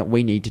everything that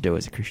we need to do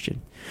as a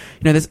Christian.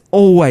 There's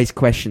always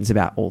questions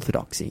about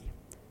orthodoxy.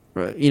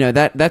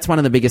 That's one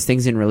of the biggest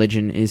things in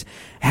religion is,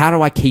 how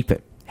do I keep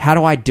it? How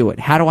do I do it?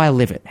 How do I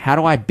live it? How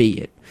do I be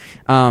it?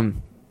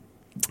 And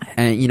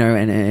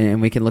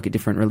we can look at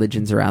different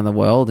religions around the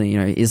world,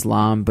 and,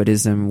 Islam,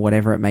 Buddhism,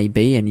 whatever it may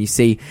be, and you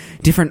see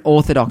different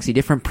orthodoxy,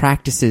 different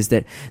practices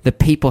that the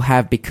people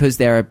have because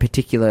they're a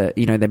particular,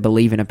 they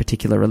believe in a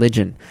particular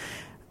religion.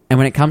 And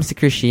when it comes to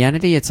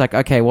Christianity, it's like,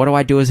 okay, what do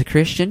I do as a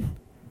Christian?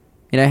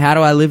 How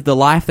do I live the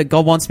life that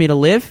God wants me to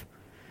live?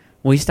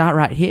 We start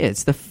right here.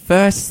 It's the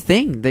first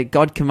thing that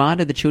God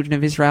commanded the children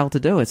of Israel to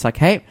do. It's like,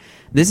 hey,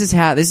 this is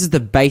the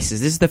basis.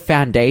 This is the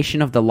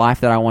foundation of the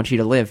life that I want you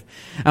to live.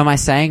 Am I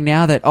saying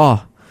now that,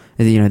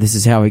 this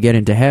is how we get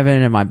into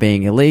heaven? Am I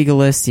being a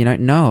legalist?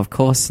 No, of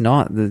course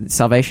not. The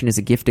salvation is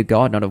a gift of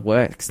God, not of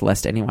works,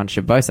 lest anyone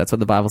should boast. That's what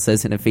the Bible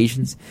says in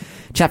Ephesians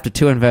chapter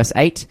 2 and verse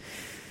 8.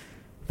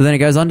 But then it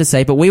goes on to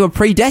say, but we were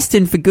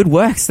predestined for good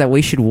works that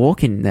we should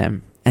walk in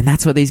them. And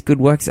that's what these good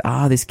works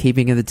are, this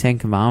keeping of the 10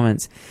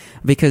 commandments.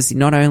 Because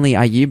not only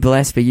are you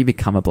blessed, but you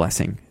become a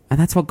blessing. And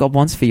that's what God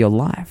wants for your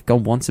life.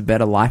 God wants a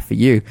better life for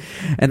you.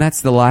 And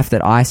that's the life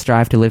that I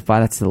strive to live by.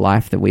 That's the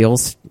life that we all,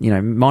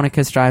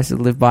 Monica strives to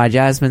live by.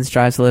 Jasmine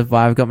strives to live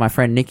by. We've got my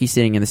friend Nikki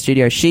sitting in the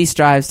studio. She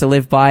strives to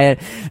live by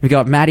it. We've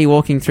got Maddie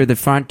walking through the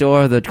front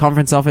door of the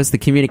conference office, the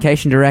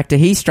communication director.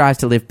 He strives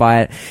to live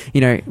by it.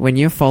 When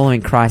you're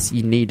following Christ,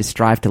 you need to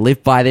strive to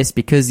live by this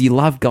because you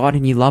love God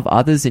and you love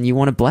others and you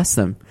want to bless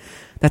them.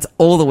 That's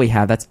all that we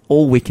have. That's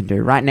all we can do.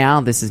 Right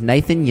now, this is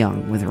Nathan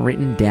Young with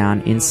Written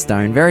Down in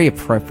Stone. Very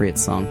appropriate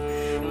song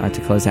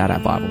to close out our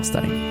Bible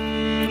study.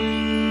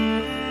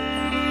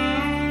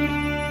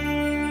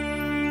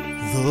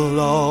 The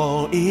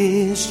law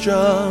is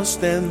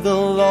just and the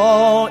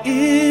law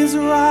is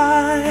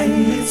right,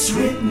 and it's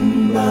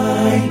written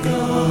by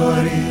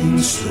God in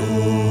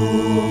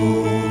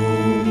stone.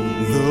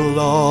 The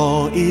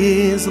law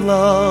is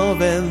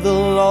love and the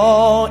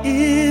law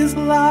is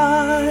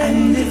light,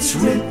 and it's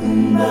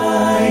written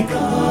by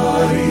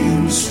God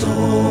in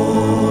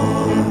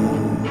stone.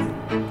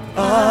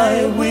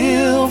 I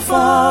will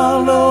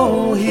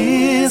follow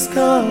His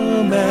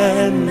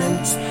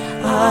commandments,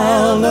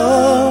 I'll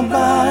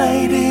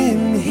abide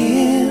in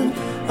Him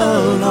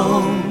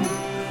alone,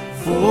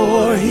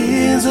 for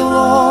His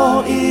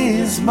law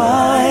is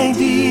my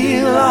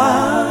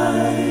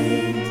delight.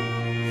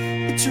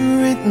 It's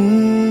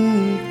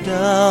written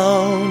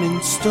down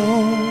in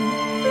stone.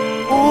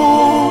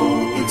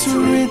 Oh, it's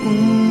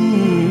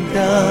written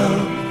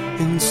down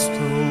in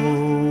stone.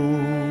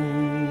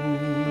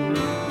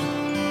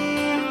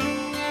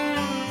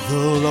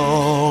 The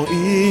law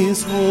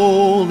is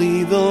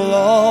holy, the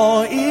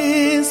law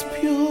is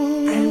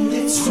pure, and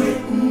it's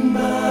written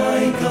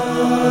by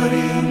God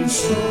in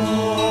stone.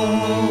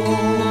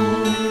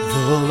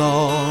 The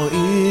law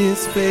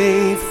is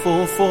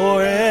faithful,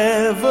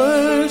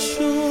 forever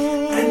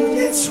sure, and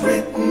it's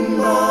written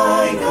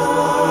by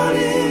God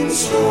in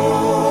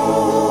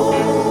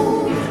stone.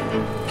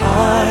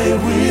 I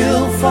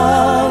will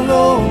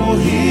follow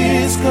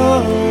His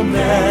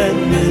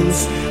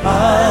commandments,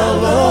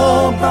 I'll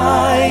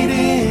abide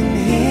in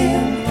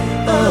Him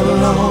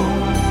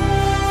alone,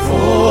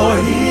 for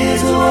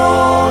His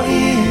law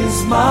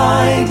is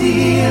my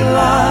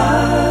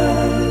delight.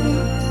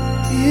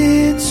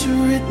 It's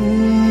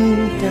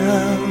written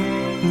down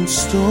in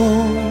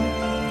stone.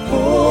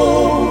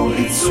 Oh,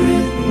 it's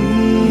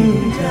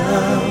written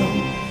down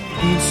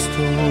in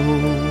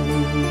stone.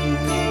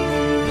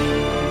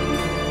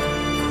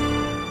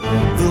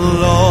 The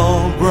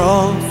law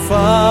brought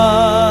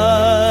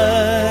fire,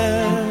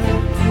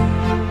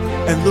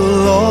 and the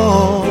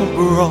law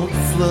brought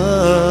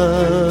flood.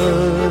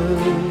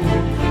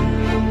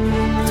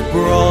 It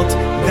brought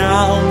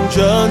down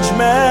judgment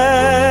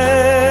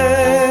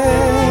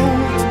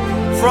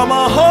from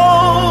a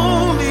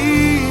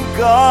holy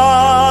God.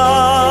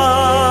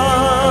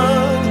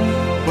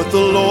 But the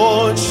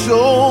Lord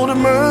showed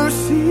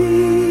mercy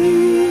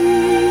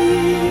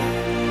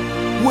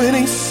when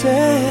He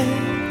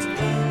sent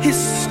His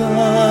Son,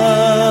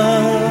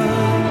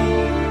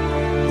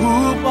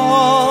 who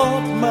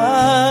bought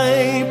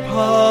my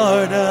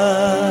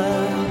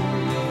pardon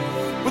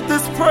with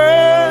His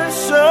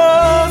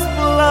precious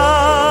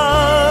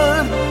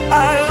blood.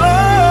 I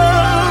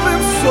love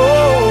Him so,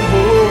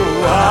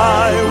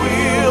 I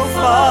will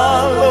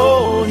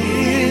follow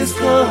His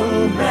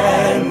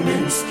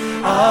commandments,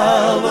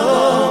 I'll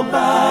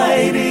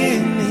abide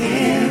in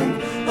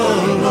Him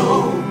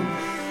alone,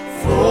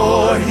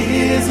 for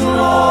His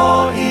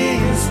law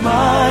is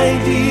my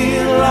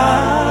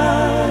delight.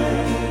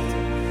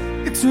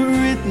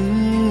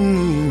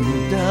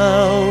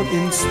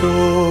 I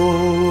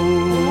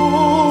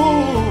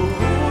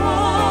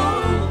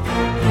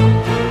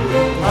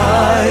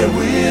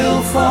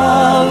will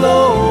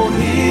follow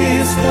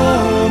His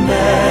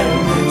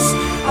commandments.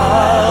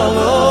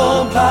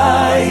 I'll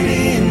abide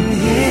in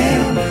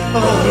Him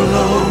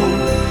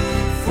alone.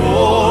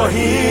 For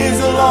His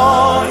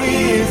law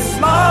is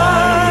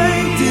my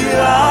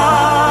delight.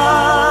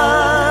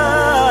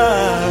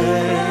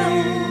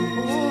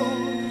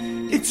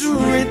 It's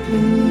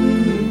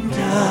written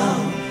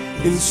down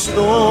in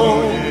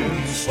stone.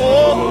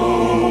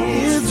 Oh,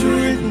 it's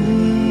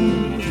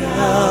written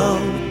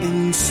down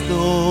in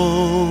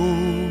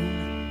stone,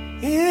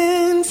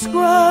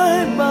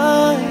 inscribed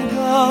by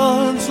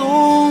God's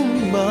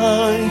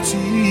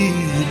almighty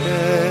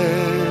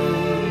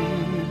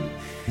hand.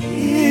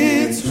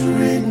 It's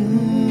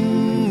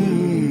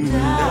written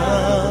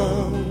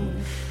down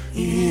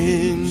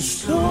in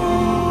stone.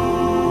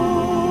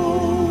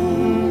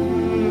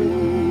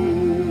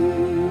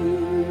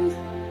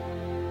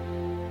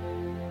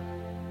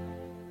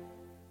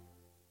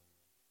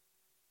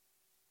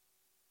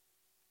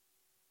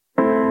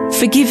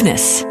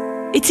 Forgiveness.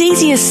 It's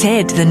easier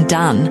said than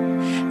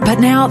done. But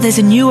now there's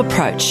a new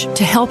approach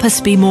to help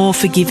us be more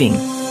forgiving.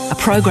 A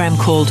program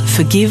called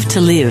Forgive to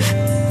Live.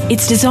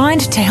 It's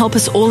designed to help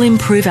us all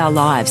improve our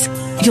lives.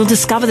 You'll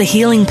discover the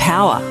healing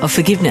power of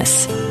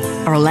forgiveness.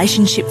 A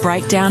relationship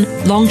breakdown,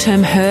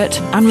 long-term hurt,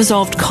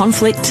 unresolved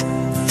conflict.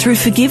 Through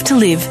Forgive to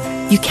Live,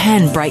 you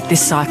can break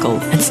this cycle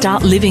and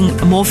start living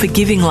a more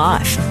forgiving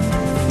life.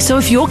 So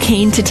if you're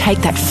keen to take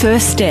that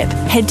first step,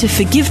 head to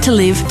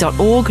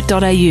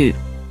forgivetolive.org.au.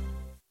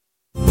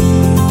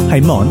 Hey,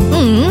 Mon,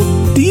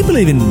 do you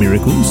believe in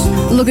miracles?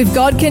 Look, if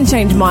God can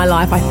change my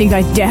life, I think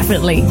I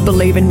definitely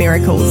believe in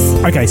miracles.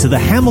 Okay, so the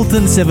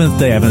Hamilton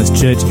Seventh-day Adventist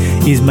Church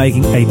is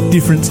making a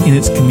difference in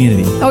its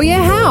community. Oh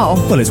yeah, how?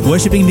 Well, it's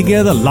worshipping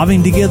together,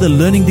 loving together,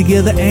 learning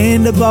together,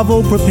 and above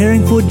all,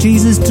 preparing for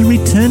Jesus to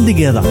return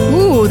together.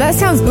 Ooh, that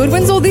sounds good.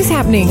 When's all this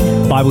happening?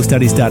 Bible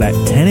studies start at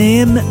 10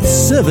 a.m,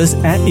 service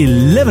at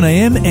 11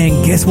 a.m,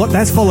 and guess what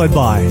that's followed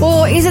by?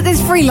 Or is it this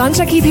free lunch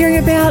I keep hearing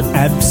about?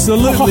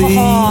 Absolutely.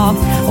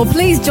 Well,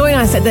 please join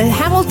us at the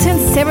Hamilton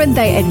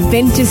Seventh-day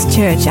Adventist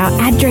Church. Our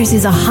address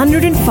is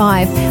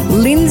 105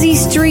 Lindsay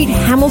Street,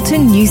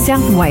 Hamilton, New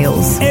South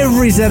Wales.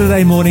 Every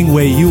Saturday morning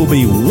where you will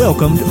be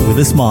welcomed with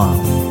a smile.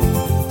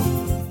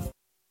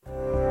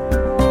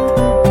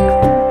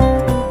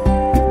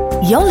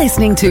 You're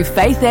listening to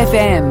Faith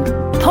FM,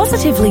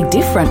 positively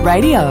different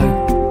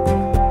radio.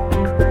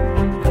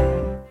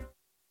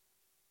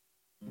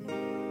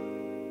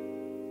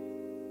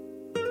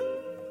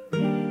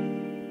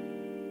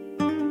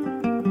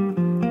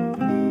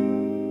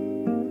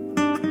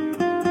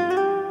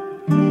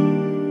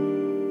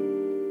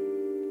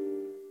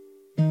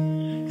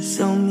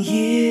 Some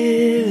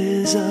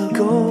years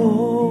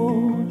ago,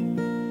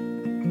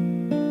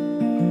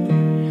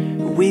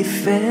 we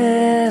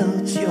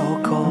felt your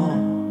call.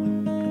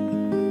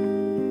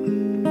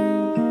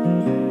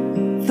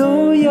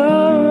 Though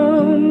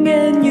young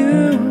and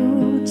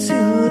new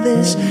to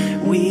this,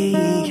 we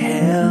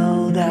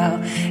held our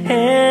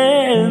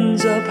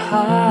hands up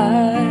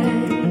high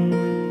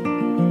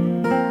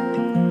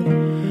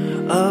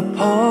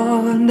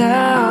upon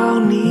our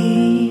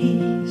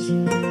knees.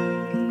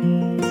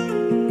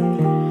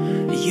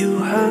 You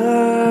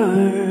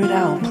heard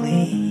our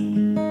plea.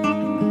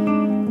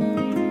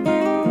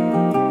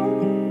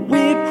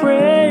 We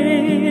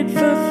prayed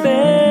for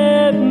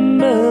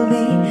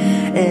family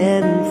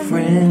and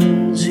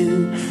friends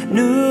who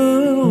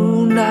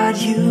knew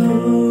not you.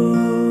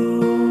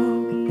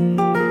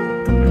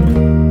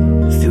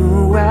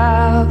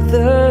 Throughout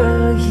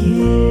the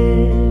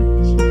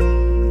years,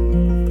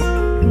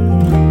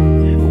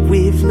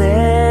 we've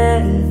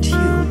let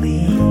you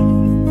lead.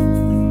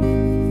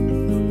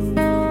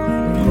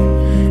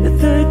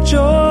 The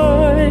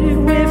joy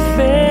we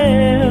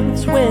felt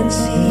when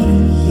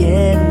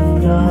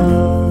seeing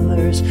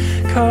others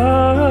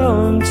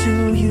come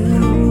to you.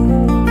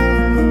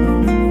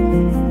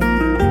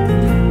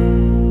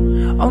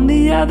 On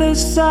the other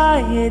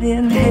side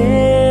in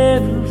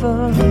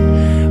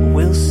heaven,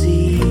 we'll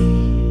see.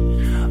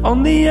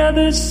 On the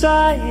other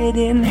side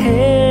in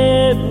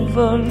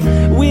heaven,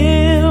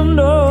 we'll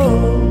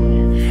know.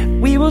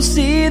 We will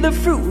see the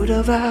fruit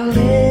of our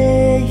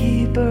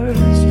labors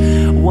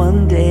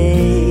one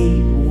day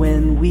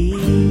when we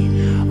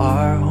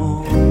are home.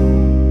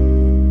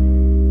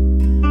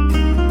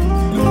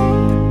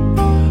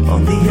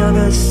 On the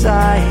other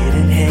side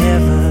in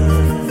heaven,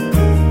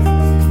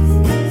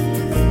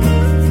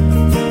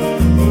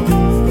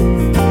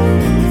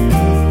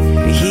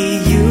 He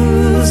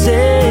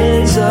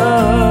uses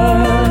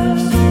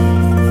us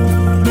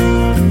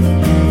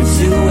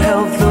to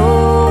help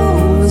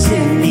those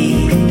in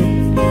need.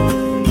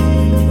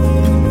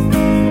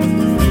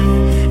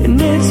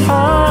 And it's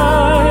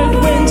hard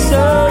when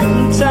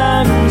sometimes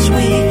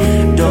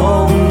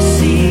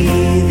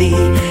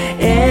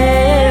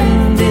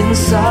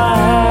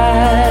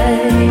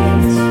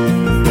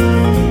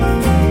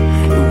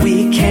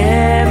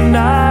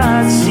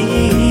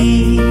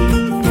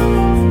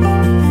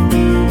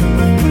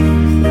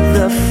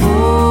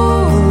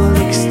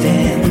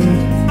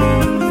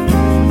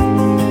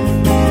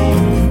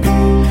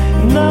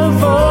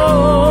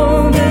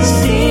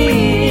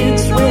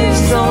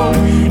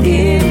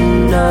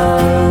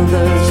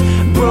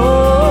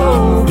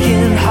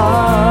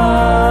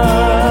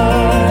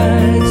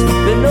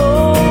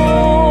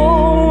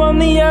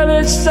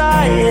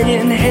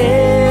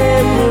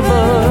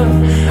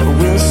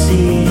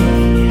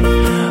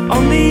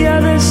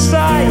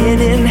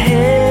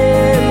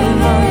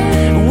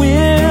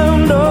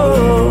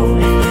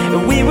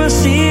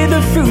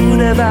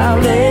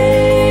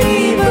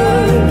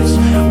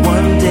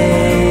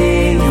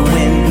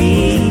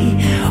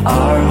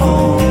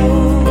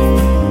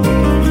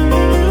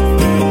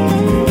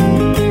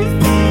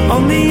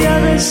the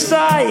other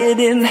side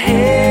in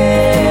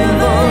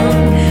heaven,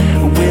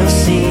 we'll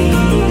see.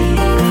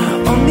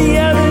 On the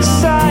other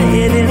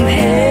side in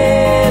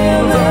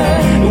heaven,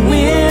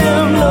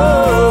 we'll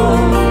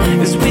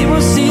know, as we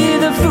will see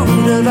the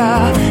fruit of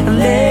our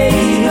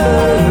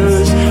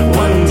labors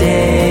one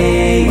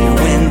day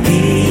when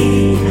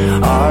we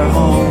are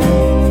home.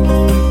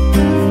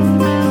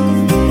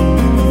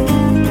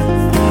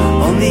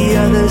 On the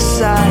other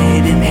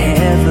side in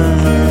heaven,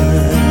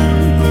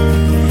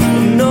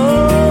 no,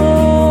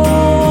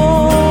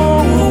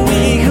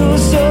 we who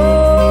sow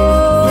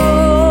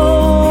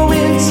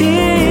in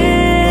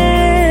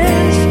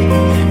tears,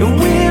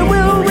 we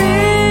will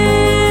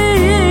reap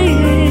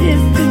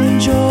in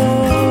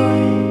joy.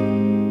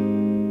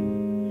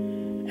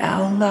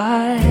 Our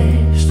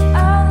lives,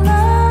 our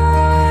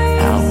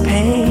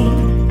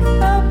pain,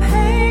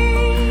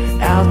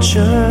 our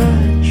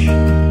church,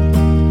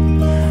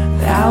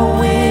 our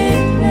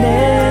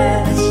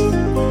witness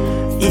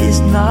is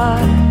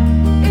not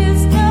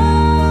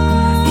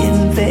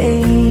in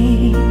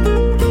vain.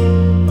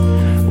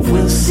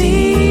 We'll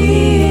see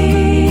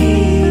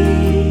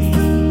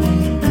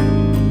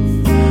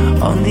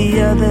on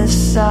the other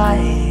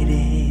side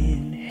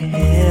in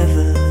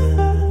heaven.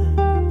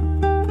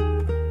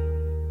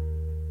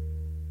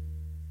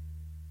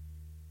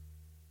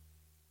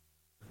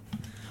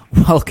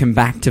 Welcome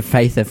back to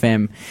Faith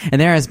FM.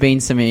 And there has been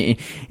some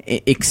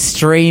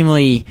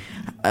extremely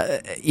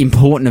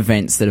important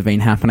events that have been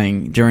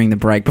happening during the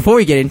break. Before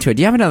we get into it,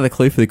 do you have another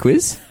clue for the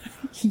quiz?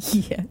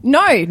 Yeah. No.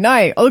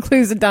 All the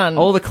clues are done.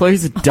 All the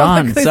clues are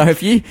done. clues- So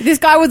if you... This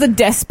guy was a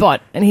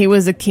despot and he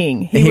was a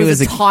king. He was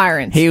a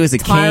tyrant. He was a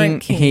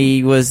Tyrant king.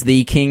 He was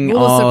the king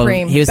Ruler of...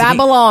 supreme. He was the king-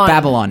 Babylon.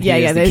 Babylon. Yeah,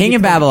 He yeah, was the there's king your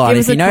of clue. Babylon. Give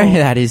If us you a know call. who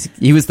that is,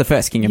 he was the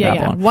first king of Yeah,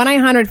 Babylon.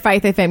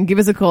 1-800-FAITH-FM. Give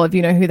us a call if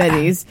you know who that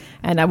is,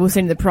 and I will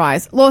send you the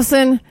prize.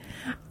 Lawson,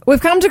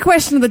 we've come to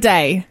question of the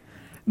day,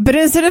 but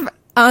instead of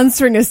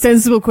answering a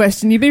sensible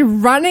question, you've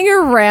been running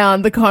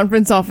around the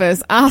conference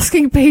office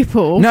asking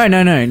people.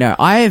 No.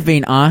 I have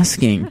been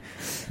asking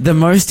the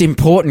most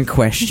important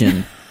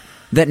question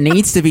that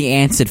needs to be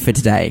answered for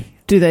today.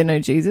 Do they know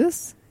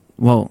Jesus?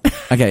 Well,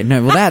 okay,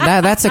 no,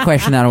 well that's a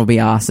question that will be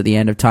asked at the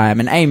end of time.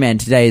 And amen,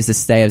 today is the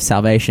day of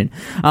salvation.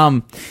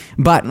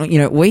 But you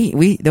know,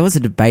 we there was a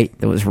debate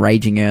that was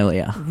raging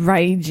earlier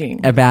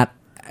Raging. about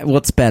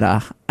what's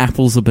better,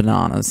 apples or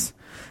bananas.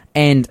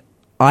 And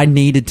I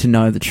needed to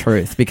know the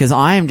truth because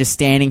I am just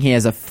standing here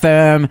as a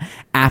firm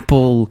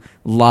apple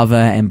lover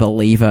and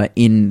believer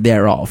in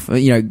thereof.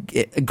 You know,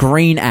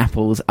 green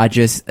apples are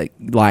just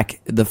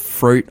like the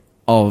fruit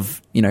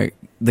of, you know,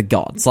 the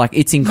gods. Like,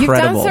 it's incredible.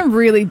 You've done some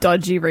really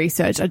dodgy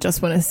research, I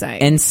just want to say.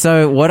 And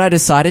so what I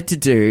decided to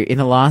do in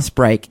the last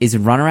break is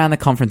run around the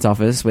conference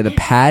office with a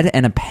pad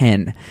and a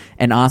pen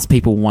and ask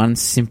people one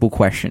simple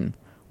question.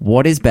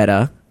 What is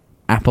better,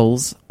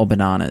 apples or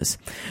bananas?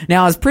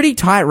 Now, it was a pretty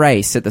tight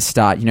race at the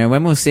start. You know,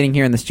 when we were sitting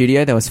here in the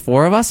studio, there was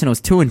 4 of us and it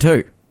was 2 and 2.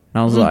 And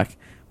I was like,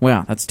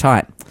 wow, that's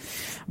tight.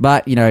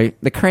 But, you know,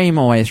 the cream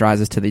always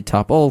rises to the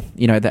top. All,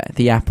 you know,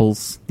 the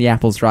apples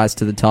rise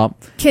to the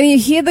top. Can you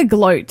hear the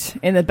gloat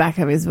in the back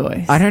of his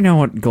voice? I don't know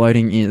what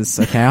gloating is,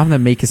 okay? I'm the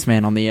meekest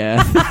man on the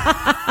earth.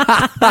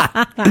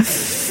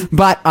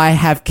 But I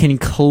have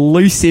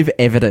conclusive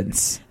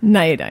evidence.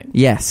 No, you don't.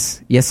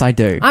 Yes, I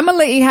do. I'm gonna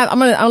let you have.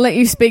 I'll let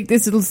you speak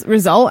this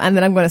result, and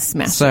then I'm gonna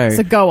smash it.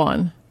 So go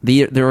on.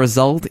 The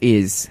result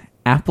is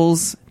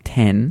apples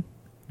 10,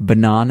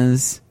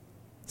 bananas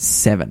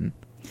 7.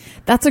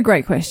 That's a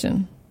great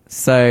question.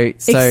 So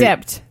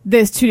Except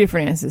there's 2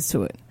 different answers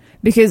to it.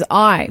 Because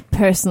I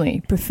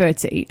personally prefer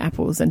to eat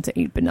apples than to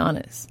eat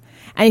bananas.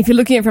 And if you're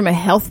looking at it from a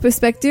health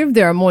perspective,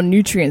 there are more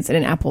nutrients in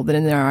an apple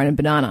than there are in a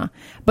banana.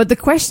 But the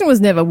question was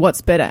never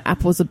what's better,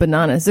 apples or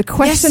bananas. The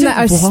question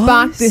that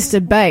sparked this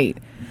debate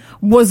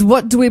was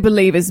what do we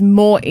believe is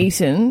more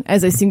eaten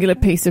as a singular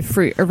piece of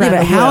fruit around the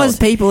world. How is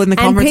people in the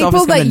conference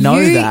office going to know that?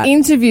 And people that you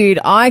interviewed,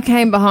 I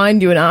came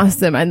behind you and asked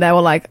them, and they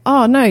were like,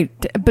 oh, no,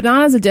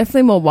 bananas are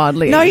definitely more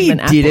widely eaten than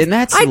apples. No, you didn't.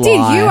 That's a lie. I did.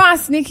 You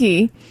asked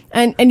Nikki,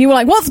 and you were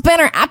like, what's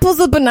better, apples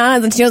or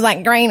bananas? And she was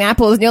like, green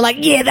apples. And you're like,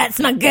 yeah, that's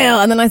my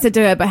girl. And then I said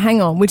to her, but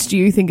hang on, which do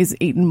you think is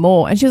eaten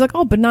more? And she was like,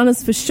 oh,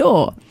 bananas for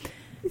sure.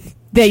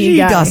 There you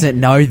go. She doesn't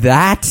know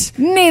that.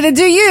 Neither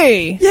do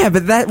you. Yeah,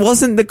 but that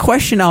wasn't the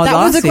question I was asking.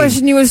 That was the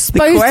question you were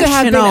supposed to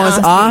have been asking. The question I was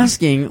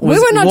asking was,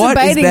 we were not what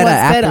debating is better,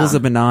 what's better, apples or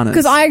bananas?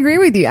 Because I agree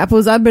with you.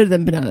 Apples are better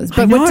than bananas.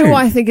 But what do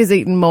I think is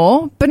eaten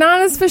more?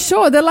 Bananas for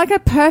sure. They're like a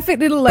perfect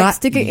little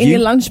stick it in your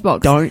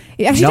lunchbox.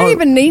 You actually don't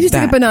even need to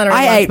stick a banana in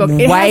a lunchbox.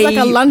 It has like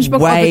a lunchbox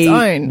of its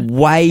own.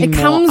 It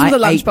comes with a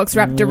lunchbox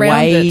wrapped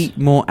around it. Way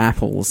more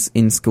apples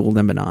in school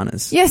than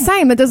bananas. Yeah,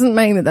 same. That doesn't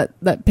mean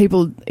that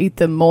people eat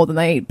them more than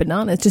they eat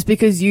bananas just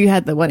because you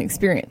had the one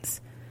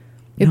experience.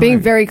 You're being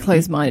very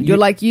close-minded. You're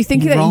like, you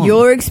think that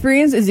your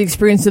experience is the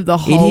experience of the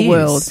whole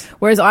world.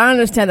 Whereas I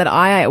understand that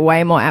I ate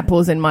way more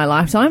apples in my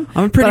lifetime.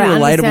 I'm a pretty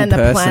relatable person,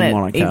 the planet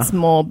Monica. eats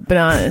more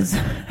bananas.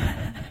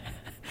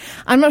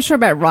 I'm not sure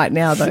about right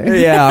now, though.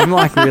 Yeah, I'm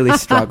like really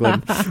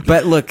struggling.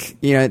 But look,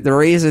 you know, the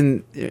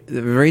reason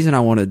I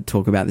want to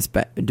talk about this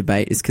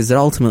debate is because it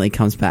ultimately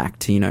comes back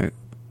to, you know,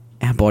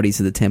 our bodies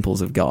are the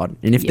temples of God.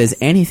 And if there's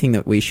anything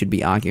that we should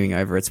be arguing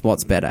over, it's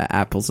what's better,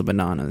 apples or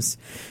bananas.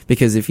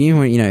 Because if you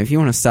want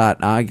to start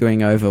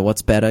arguing over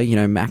what's better, you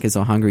know, Macca's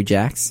or Hungry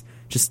Jack's,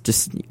 I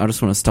just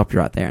want to stop you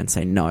right there and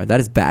say, no, that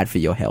is bad for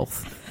your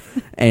health.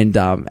 And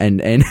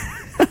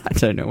I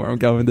don't know where I'm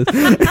going with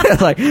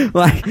this. like,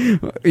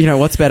 you know,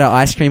 what's better,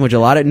 ice cream or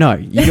gelato? No,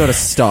 you got to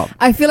stop.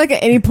 I feel like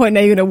at any point now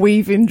you're going to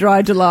weave in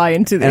dry July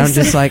into this. And I'm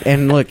just like,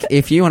 and look,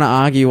 if you want to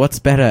argue what's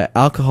better,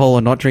 alcohol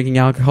or not drinking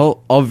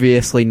alcohol,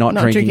 obviously not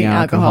drinking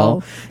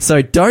alcohol.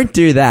 So don't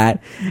do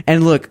that.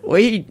 And look,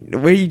 we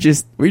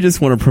just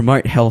want to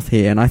promote health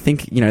here. And I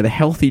think, you know, the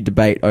healthy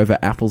debate over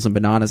apples and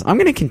bananas, I'm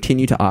going to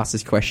continue to ask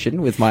this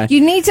question with my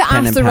You need to pen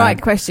ask and the pad. Right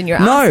question.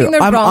 You're asking the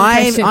wrong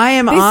question. I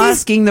am This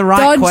asking is the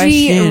right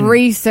question. dodgy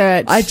research.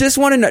 I just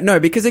want to know, no,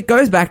 because it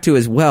goes back to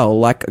as well,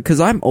 like, because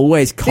I'm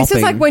always copying. This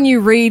is like when you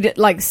read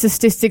like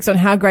statistics on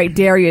how great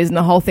dairy is and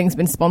the whole thing's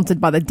been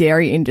sponsored by the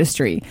dairy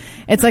industry.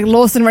 It's like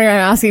Lawson running around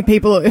asking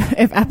people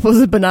if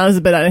apples or bananas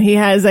are better, and he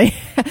has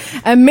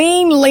a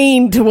mean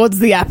lean towards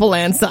the apple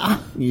answer.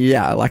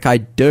 Yeah, like I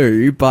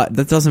do, but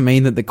that doesn't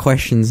mean that the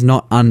question's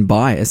not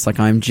unbiased. Like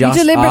I'm just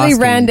You deliberately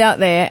asking. ran out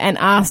there and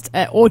asked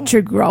an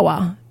orchard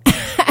grower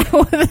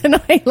whether or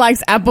not he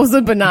likes apples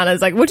or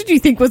bananas. Like, what did you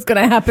think was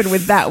going to happen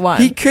with that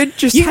one? He could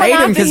just You hate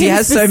went him because after he him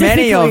has so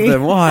many of specifically.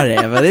 them.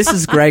 Whatever. This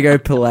is Grego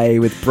Pillay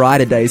with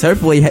Brighter Days.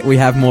 Hopefully we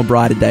have more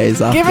brighter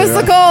days after. Give us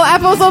the call,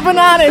 apples or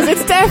bananas.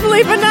 It's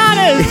definitely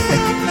bananas.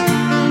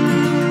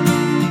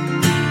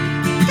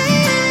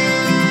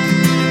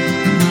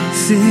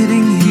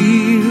 Sitting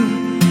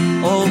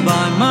here all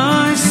by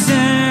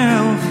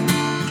myself,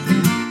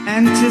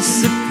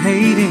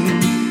 anticipating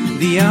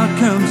the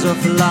outcomes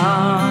of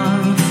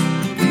life.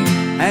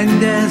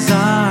 And as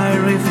I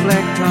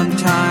reflect on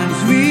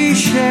times we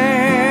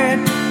shared,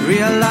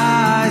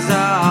 realize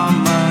how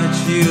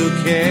much you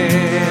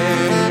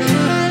care.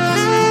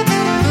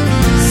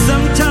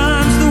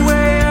 Sometimes the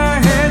way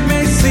ahead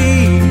may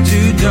seem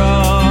too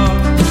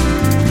dark,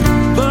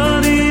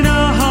 but in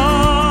our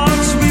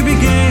hearts we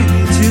begin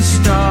to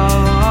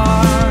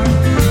start.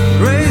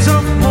 Rays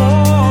of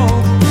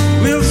hope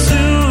will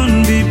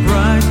soon be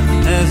bright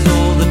as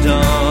all the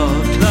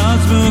dark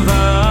clouds move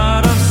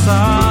out of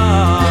sight.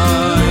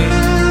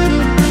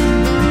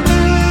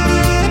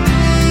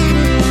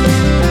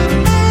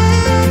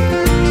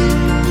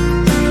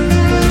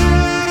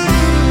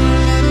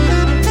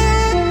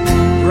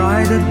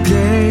 Brighter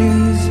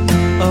days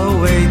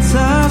awaits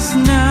us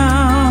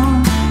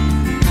now,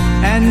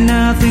 and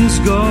nothing's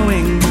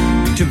going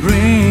to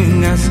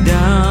bring us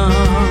down.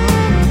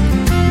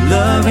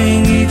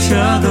 Loving each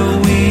other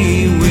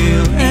we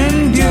will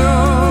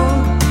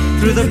endure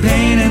through the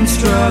pain and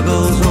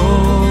struggles,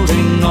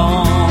 holding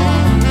on.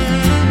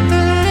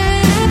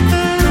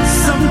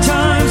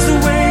 Sometimes the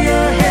way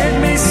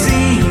ahead may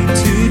seem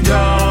too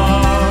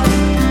dark,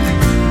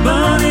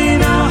 but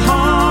in our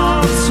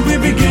hearts we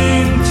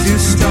begin to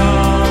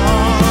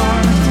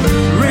start.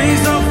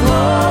 Rays of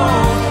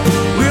hope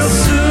will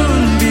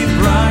soon be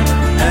bright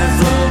as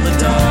all the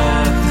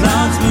dark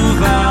clouds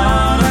move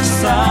out of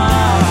sight.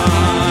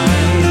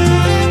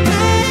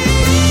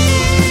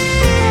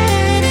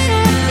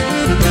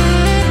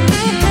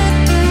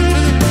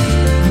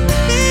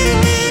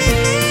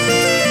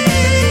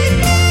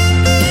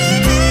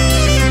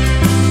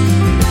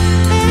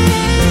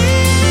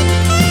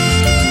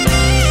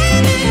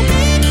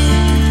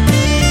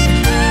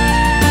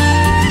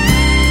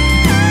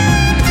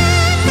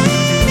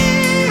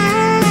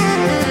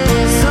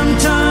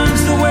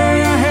 Sometimes the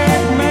way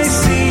ahead may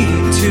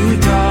seem too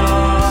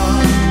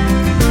dark,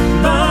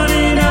 but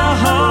in our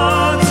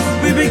hearts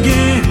we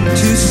begin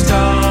to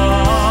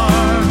start.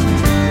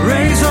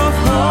 Rays of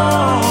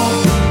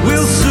hope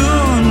will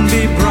soon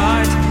be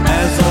bright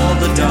as all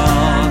the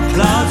dark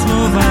clouds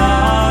move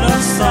out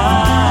of sight.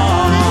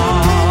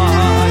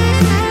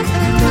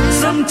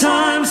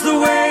 Sometimes the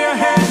way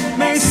ahead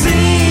may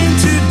seem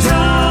too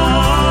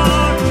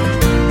dark,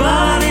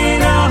 but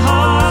in our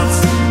hearts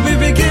we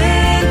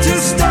begin to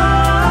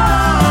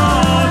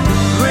start.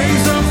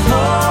 Rays of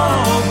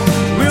hope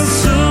will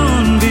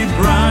soon be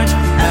bright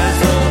as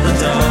all the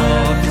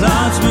dark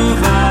clouds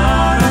move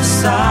out of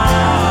sight.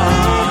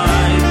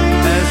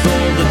 As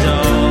all the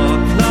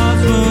dark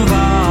clouds move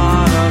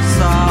out of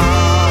sight.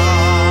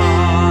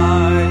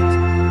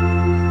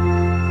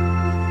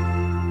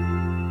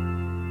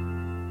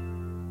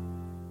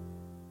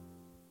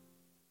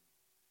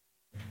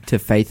 To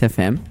Faith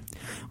FM,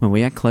 when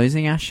we are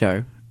closing our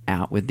show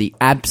out with the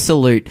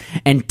absolute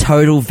and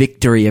total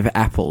victory of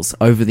apples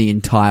over the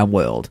entire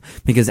world,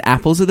 because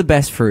apples are the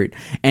best fruit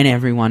and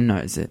everyone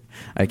knows it.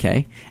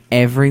 Okay,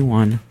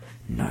 everyone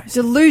knows.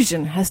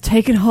 Delusion has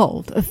taken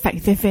hold of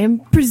Faith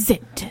FM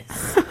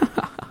presenters.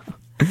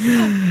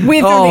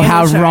 Oh,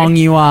 how wrong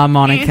you are,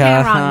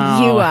 Monica. How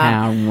wrong you are.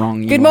 How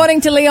wrong you Good are.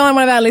 morning to Leon,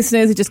 one of our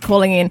listeners who's just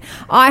calling in.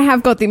 I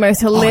have got the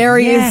most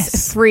hilarious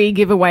yes. free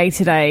giveaway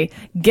today.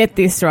 Get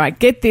this right.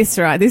 Get this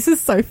right. This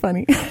is so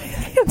funny.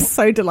 I'm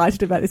so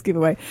delighted about this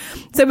giveaway.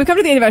 So we've come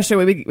to the end of our show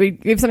where we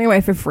give something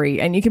away for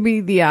free, and you can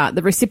be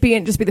the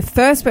recipient. Just be the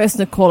first person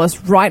to call us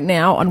right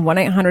now on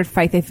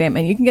 1-800-FAITH-FM,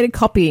 and you can get a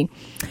copy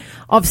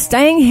of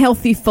Staying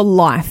Healthy for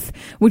Life,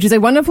 which is a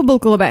wonderful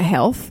book all about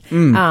health,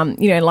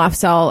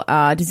 lifestyle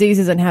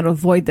diseases and how to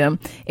avoid them.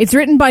 It's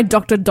written by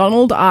Dr.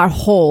 Donald R.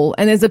 Hall,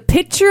 and there's a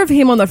picture of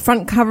him on the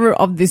front cover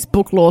of this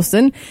book,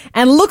 Lawson.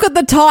 And look at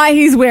the tie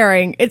he's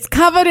wearing. It's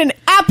covered in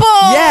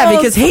apples. Yeah,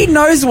 because he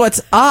knows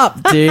what's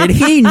up, dude.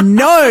 He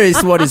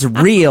knows what is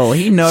real.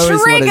 He knows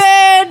what is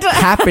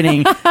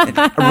happening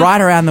right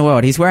around the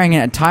world. He's wearing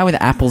a tie with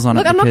apples on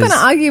it. Look, I'm not going to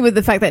argue with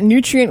the fact that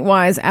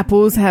nutrient-wise,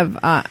 apples have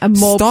a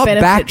more Stop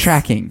benefits.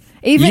 backtracking.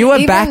 You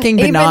are backing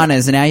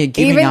bananas, and now you're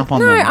giving up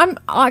on them. No,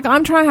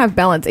 I'm trying to have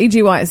balance.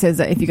 E.G. White says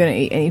that if you're going to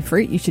eat any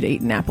fruit, you should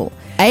eat an apple.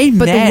 Amen.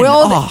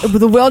 But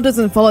the world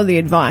doesn't follow the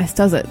advice,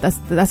 does it?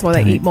 That's why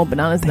they eat more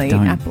bananas than they eat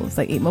apples.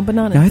 They eat more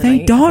bananas. No, than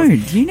they eat don't.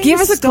 apples. You need Give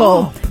to us a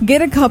stop. call.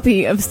 Get a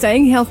copy of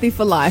Staying Healthy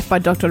for Life by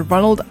Dr.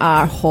 Ronald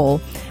R.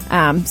 Hall.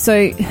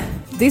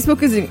 This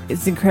book is an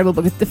incredible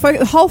book.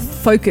 The whole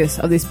focus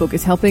of this book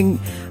is helping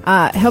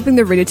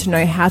the reader to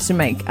know how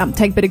to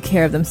take better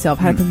care of themselves,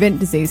 how to prevent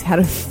disease, how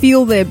to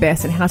feel their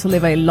best, and how to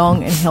live a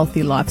long and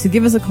healthy life. So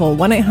give us a call,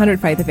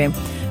 1-800-FAITH-FM.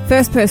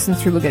 First person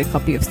through will get a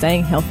copy of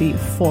Staying Healthy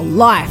for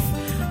Life.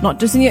 Not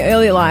just in your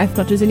early life,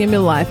 not just in your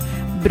middle life,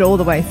 but all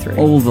the way through.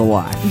 All the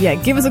life. Yeah,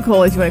 give us a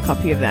call if you want a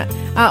copy of that.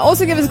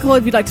 Also give us a call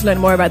if you'd like to learn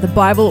more about the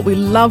Bible. We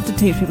love to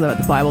teach people about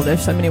the Bible.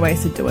 There's so many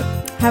ways to do it.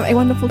 Have a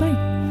wonderful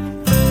day.